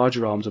 2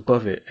 larger arms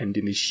above it end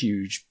in these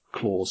huge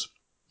claws,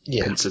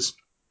 pincers.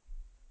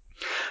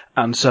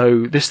 And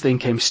so this thing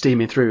came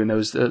steaming through, and one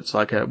of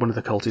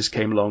the cultists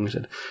came along and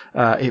said,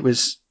 it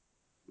was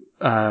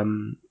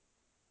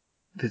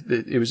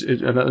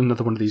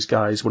another one of these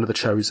guys, one of the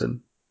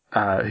chosen,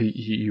 who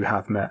you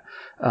have met,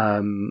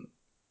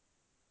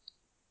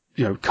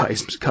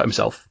 cut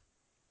himself,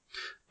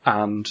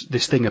 and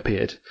this thing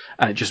appeared,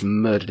 and it just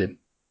murdered him.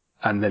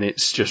 and then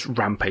it's just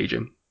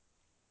rampaging.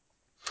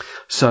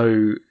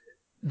 So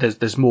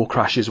there's more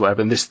crashes,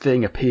 whatever, and this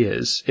thing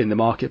appears in the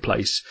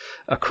marketplace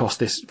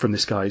from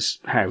this guy's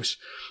house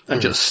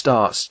and just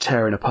starts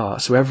tearing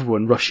apart. So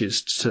everyone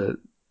rushes to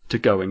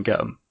go and get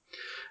them.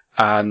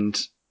 And,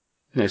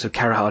 so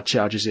Karahad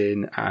charges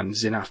in and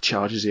Xinath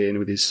charges in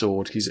with his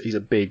sword. He's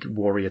a big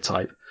warrior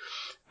type.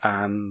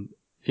 And,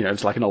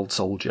 it's like an old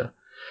soldier.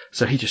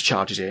 So he just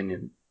charges in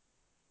and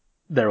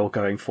they're all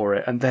going for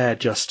it. And they're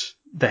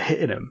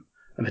hitting him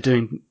and they're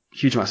doing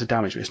huge amounts of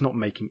damage, but it's not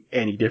making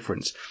any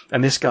difference.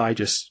 And this guy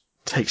just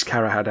takes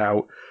Karahad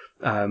out,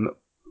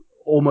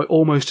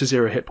 almost to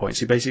 0 hit points.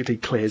 He basically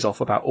clears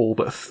off about all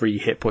but 3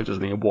 hit points or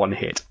something in one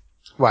hit.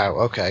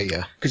 Wow, okay,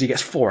 yeah. Because he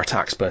gets 4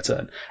 attacks per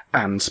turn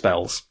and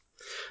spells.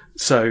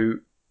 So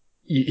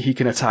he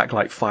can attack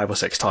like 5 or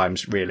 6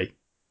 times, really.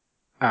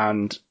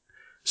 And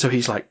so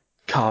he's like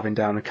carving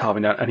down, and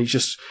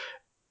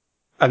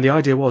the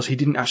idea was he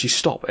didn't actually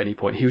stop at any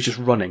point. He was just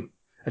running,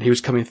 and he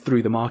was coming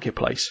through the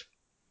marketplace.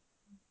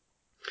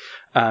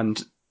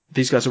 And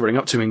these guys are running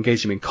up to him,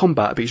 engaging him in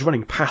combat, but he's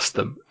running past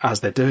them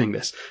as they're doing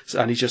this.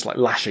 And he's just like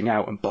lashing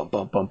out and bump,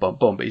 bump, bump, bump,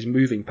 bump, but he's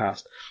moving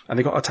past. And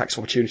they got attacks of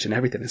opportunity and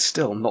everything, and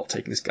still not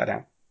taking this guy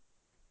down.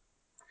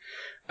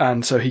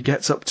 And so he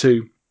gets up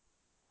to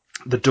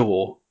the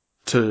door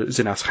to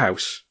Xinath's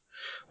house,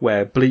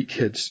 where Bleak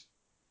had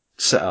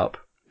set up,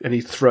 and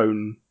he'd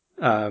thrown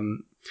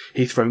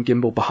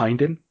Gimbal behind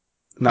him.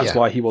 And that's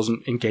why he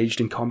wasn't engaged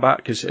in combat,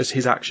 because as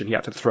his action, he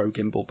had to throw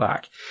Gimbal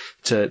back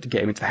to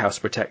get him into the house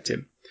to protect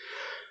him.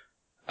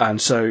 And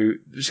so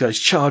this guy's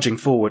charging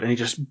forward, and he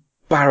just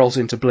barrels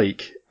into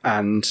Bleak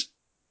and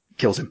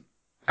kills him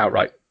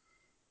outright.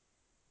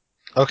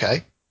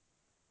 Okay.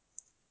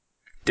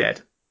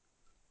 Dead.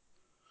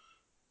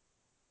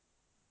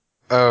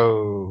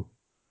 Oh.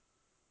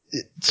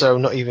 So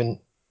not even...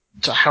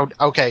 So how...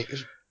 Okay.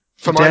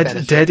 For my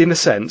benefit... Dead in a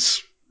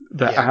sense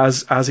that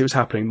as it was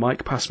happening,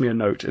 Mike passed me a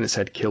note and it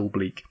said, kill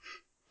Bleak.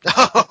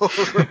 Oh,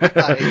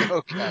 right,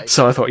 okay.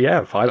 So I thought,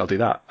 yeah, fine, I'll do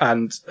that.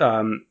 And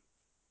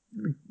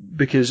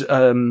because,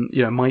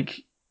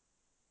 Mike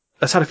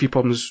has had a few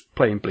problems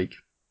playing Bleak.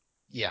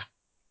 Yeah.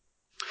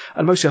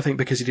 And mostly I think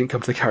because he didn't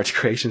come to the character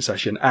creation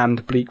session,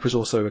 and Bleak was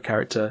also a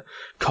character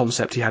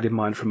concept he had in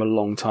mind from a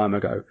long time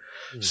ago.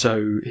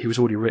 So he was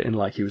already written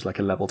like he was like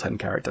a level 10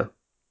 character.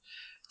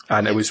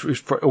 And it was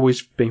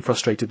always being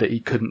frustrated that he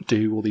couldn't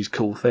do all these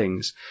cool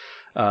things.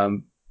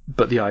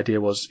 But the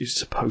idea was he's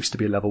supposed to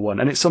be a level 1.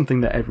 And it's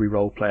something that every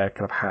role player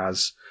kind of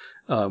has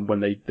when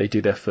they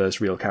do their first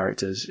real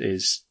characters,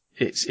 is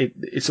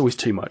it's always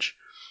too much.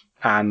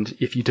 And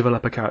if you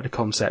develop a character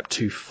concept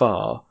too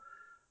far,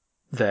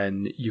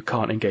 then you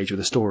can't engage with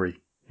the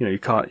story. You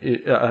can't,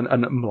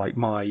 and like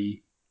my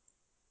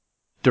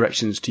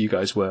directions to you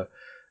guys were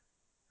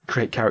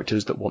create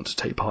characters that want to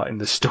take part in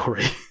the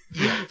story.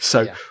 Yeah.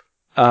 So, yeah.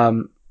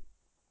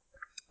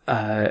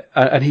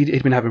 And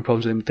he'd been having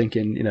problems with him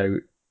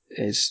thinking,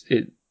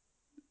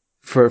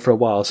 for a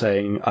while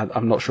saying,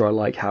 I'm not sure I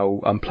like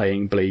how I'm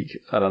playing Bleak,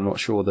 and I'm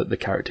not sure that the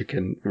character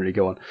can really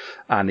go on.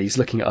 And he's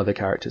looking at other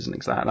characters and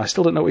things like that, and I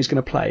still don't know what he's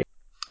going to play.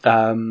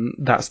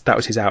 That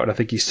was his out, and I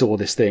think he saw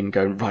this thing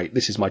going, right,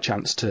 this is my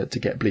chance to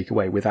get Bleak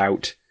away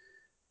without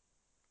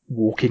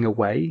walking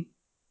away.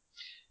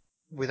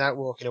 Without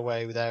walking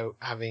away, without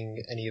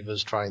having any of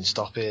us try and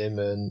stop him,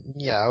 and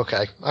yeah,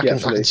 okay. I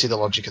can see the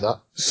logic of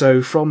that.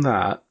 So from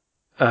that,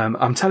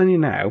 I'm telling you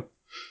now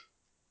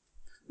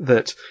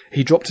that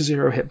he dropped to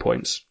 0 hit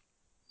points.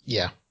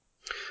 Yeah.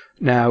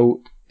 Now,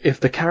 if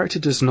the character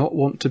does not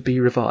want to be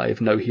revived,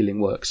 no healing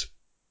works.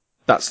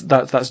 That's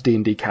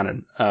D&D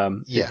canon.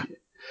 Yeah.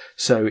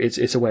 So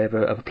it's a way of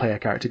a player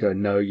character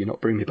going, no, you're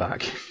not bringing me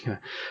back.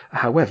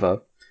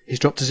 However, he's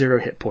dropped to 0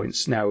 hit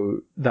points. Now,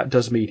 that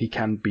does mean he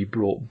can be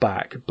brought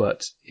back,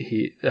 but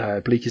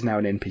Bleak is now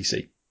an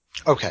NPC.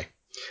 Okay.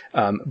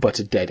 But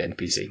a dead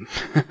NPC.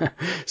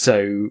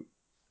 So,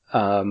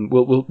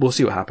 we'll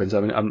see what happens.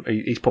 I mean,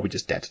 he's probably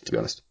just dead, to be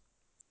honest.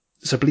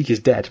 So Bleak is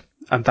dead,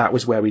 and that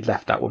was where we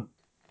left that one.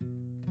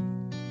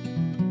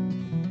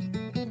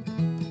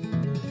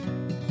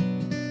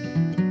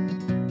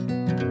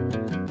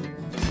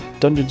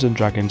 Dungeons &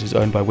 Dragons is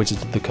owned by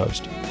Wizards of the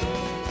Coast.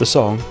 The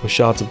song was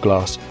Shards of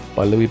Glass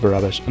by Louis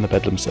Barabbas and the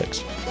Bedlam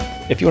Six.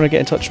 If you want to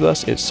get in touch with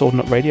us, it's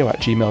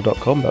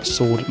swordnutradio@gmail.com. That's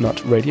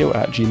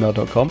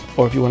swordnutradio@gmail.com.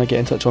 Or if you want to get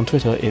in touch on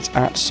Twitter, it's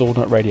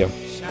 @swordnutradio.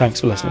 Thanks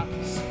for listening.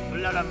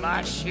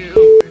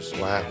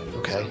 Wow,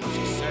 okay.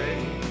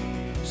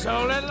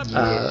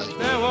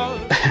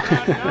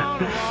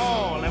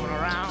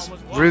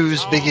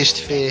 Rue's biggest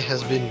fear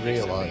has been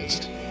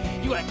realised.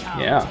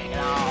 Yeah.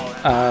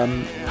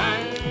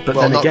 But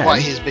well, then not again,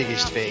 quite his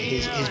biggest fear.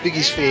 His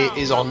biggest fear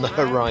is on the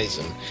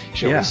horizon,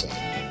 shall we say.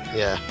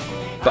 Yeah.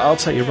 But I'll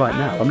tell you right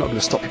now, I'm not going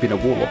to stop you being a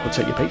warlock or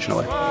take your patron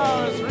away.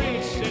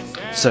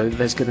 So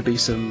there's going to be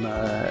some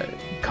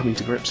coming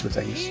to grips with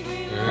things.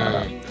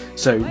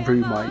 So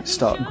Rue might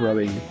start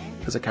growing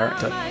as a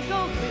character.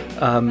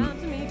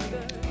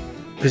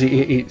 Because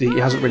he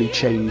hasn't really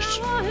changed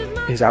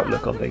his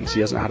outlook on things. He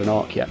hasn't had an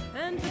arc yet.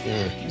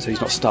 So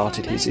he's not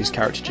started his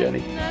character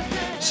journey.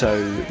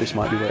 So this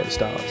might be where it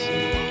starts.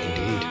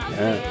 Indeed.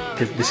 Yeah,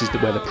 because this is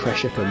where the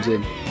pressure comes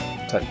in.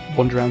 It's like,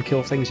 wander around,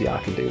 kill things? Yeah,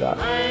 I can do that.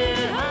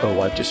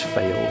 Oh, I've just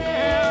failed.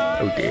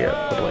 Oh dear,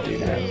 what do I do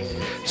now?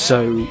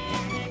 So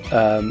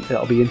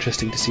it'll be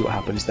interesting to see what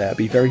happens there. It'll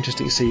be very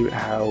interesting to see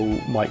how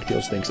Mike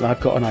deals things. And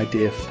I've got an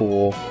idea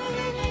for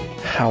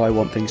how I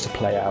want things to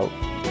play out.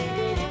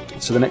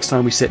 So the next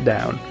time we sit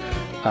down,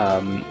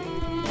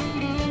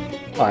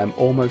 I'm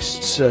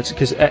almost certain,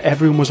 because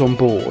everyone was on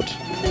board.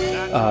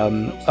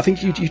 I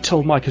think you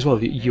told Mike as well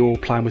that your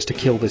plan was to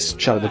kill this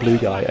Shadow the Blue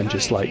guy and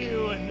just like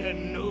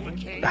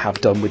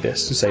have done with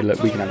this and say,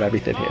 look, we can have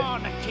everything here.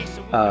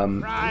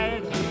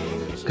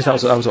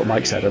 Because that was what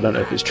Mike said. I don't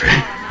know if it's true.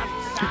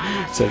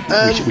 So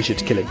we should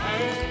kill him.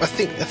 I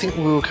think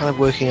we were kind of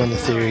working on the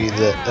theory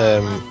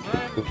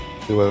that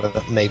we were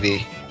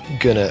maybe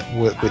gonna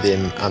work with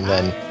him and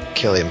then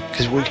kill him,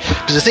 because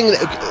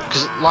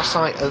last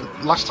time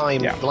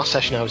the last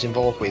session I was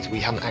involved with,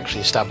 we hadn't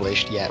actually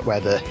established yet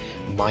whether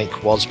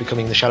Mike was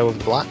becoming the Shadow of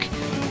the Black.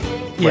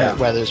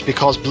 Whether it's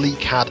because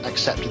Bleak had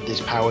accepted this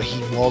power, he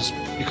was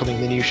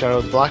becoming the new Shadow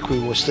of the Black. We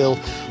were still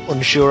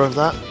unsure of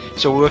that.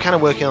 So we were kind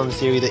of working on the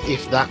theory that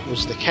if that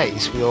was the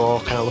case, we were all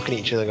kind of looking at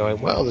each other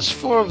going, well, there's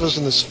 4 of us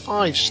and there's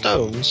 5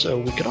 stones, so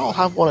we could all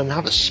have one and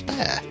have a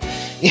spare.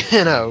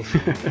 You know.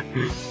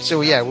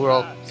 So yeah, we're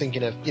all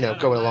thinking of,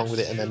 going along with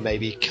it and then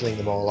maybe killing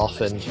them all off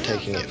and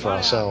taking it for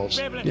ourselves.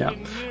 Yeah.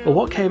 Well,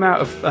 what came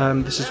out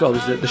of this as well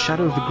was the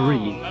Shadow of the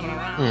Green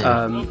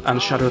and the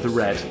Shadow of the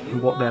Red,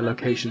 and what their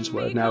locations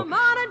were. Now,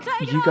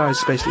 you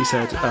guys basically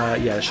said,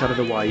 Shadow of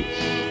the White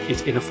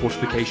is in a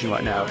fortification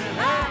right now.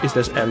 Is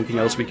there anything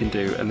else we can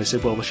do? And they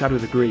said, well, the Shadow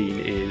of the Green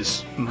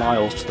is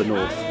miles to the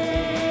north.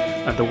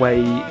 And the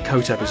way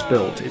Kotep is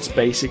built, it's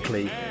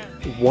basically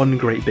one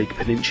great big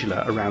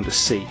peninsula around a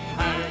sea.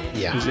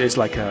 Yeah. It's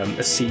like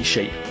a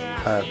C-shaped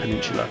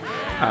peninsula.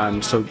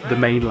 And so the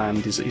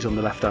mainland is on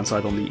the left-hand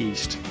side on the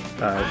east,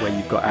 where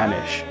you've got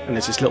Anish. And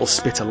there's this little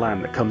spit of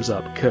land that comes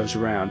up, curves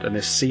around, and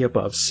there's sea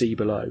above, sea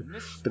below.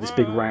 But this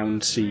big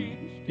round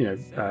sea,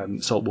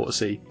 saltwater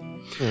sea,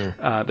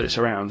 that it's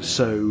around.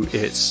 So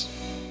it's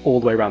all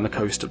the way around the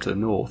coast up to the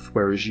north,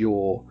 whereas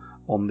you're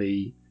on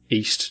the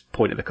east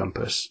point of the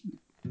compass.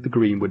 The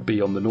green would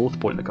be on the north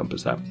point of the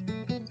compass there.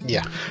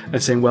 Yeah.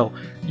 And saying, well,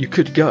 you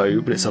could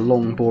go, but it's a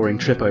long, boring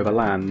trip over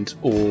land,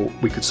 or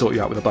we could sort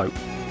you out with a boat.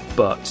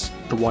 But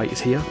the white is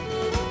here.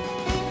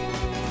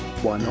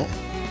 Why not?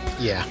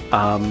 Yeah.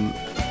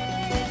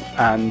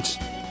 And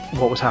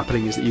what was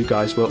happening is that you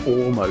guys were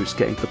almost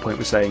getting to the point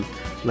of saying,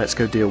 let's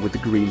go deal with the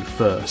green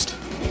first,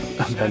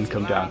 and then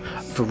come down.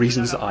 For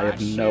reasons that I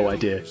have no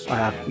idea. I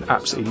have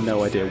absolutely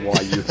no idea why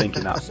you were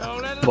thinking that.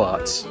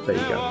 But there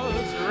you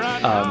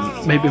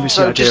go. Maybe it was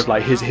the idea of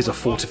like, here's a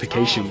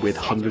fortification with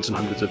hundreds and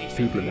hundreds of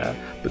people in there,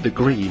 but the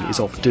green is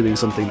off doing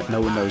something that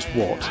no one knows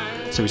what.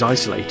 So he's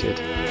isolated,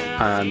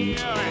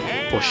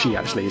 or she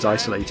actually is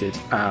isolated,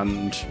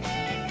 and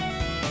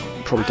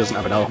probably doesn't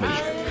have an army.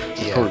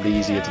 So it's probably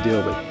easier to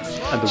deal with.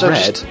 And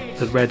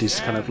the red is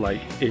kind of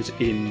like is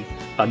in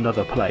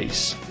another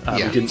place.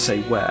 He didn't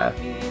say where.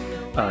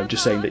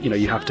 Just saying that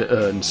you have to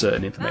earn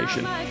certain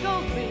information,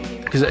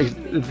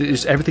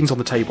 because everything's on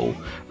the table,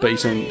 but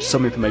he's saying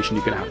some information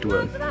you're going to have to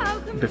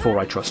earn before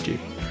I trust you.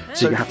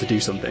 So you're going to have to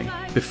do something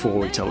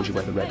before he tells you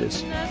where the red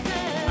is.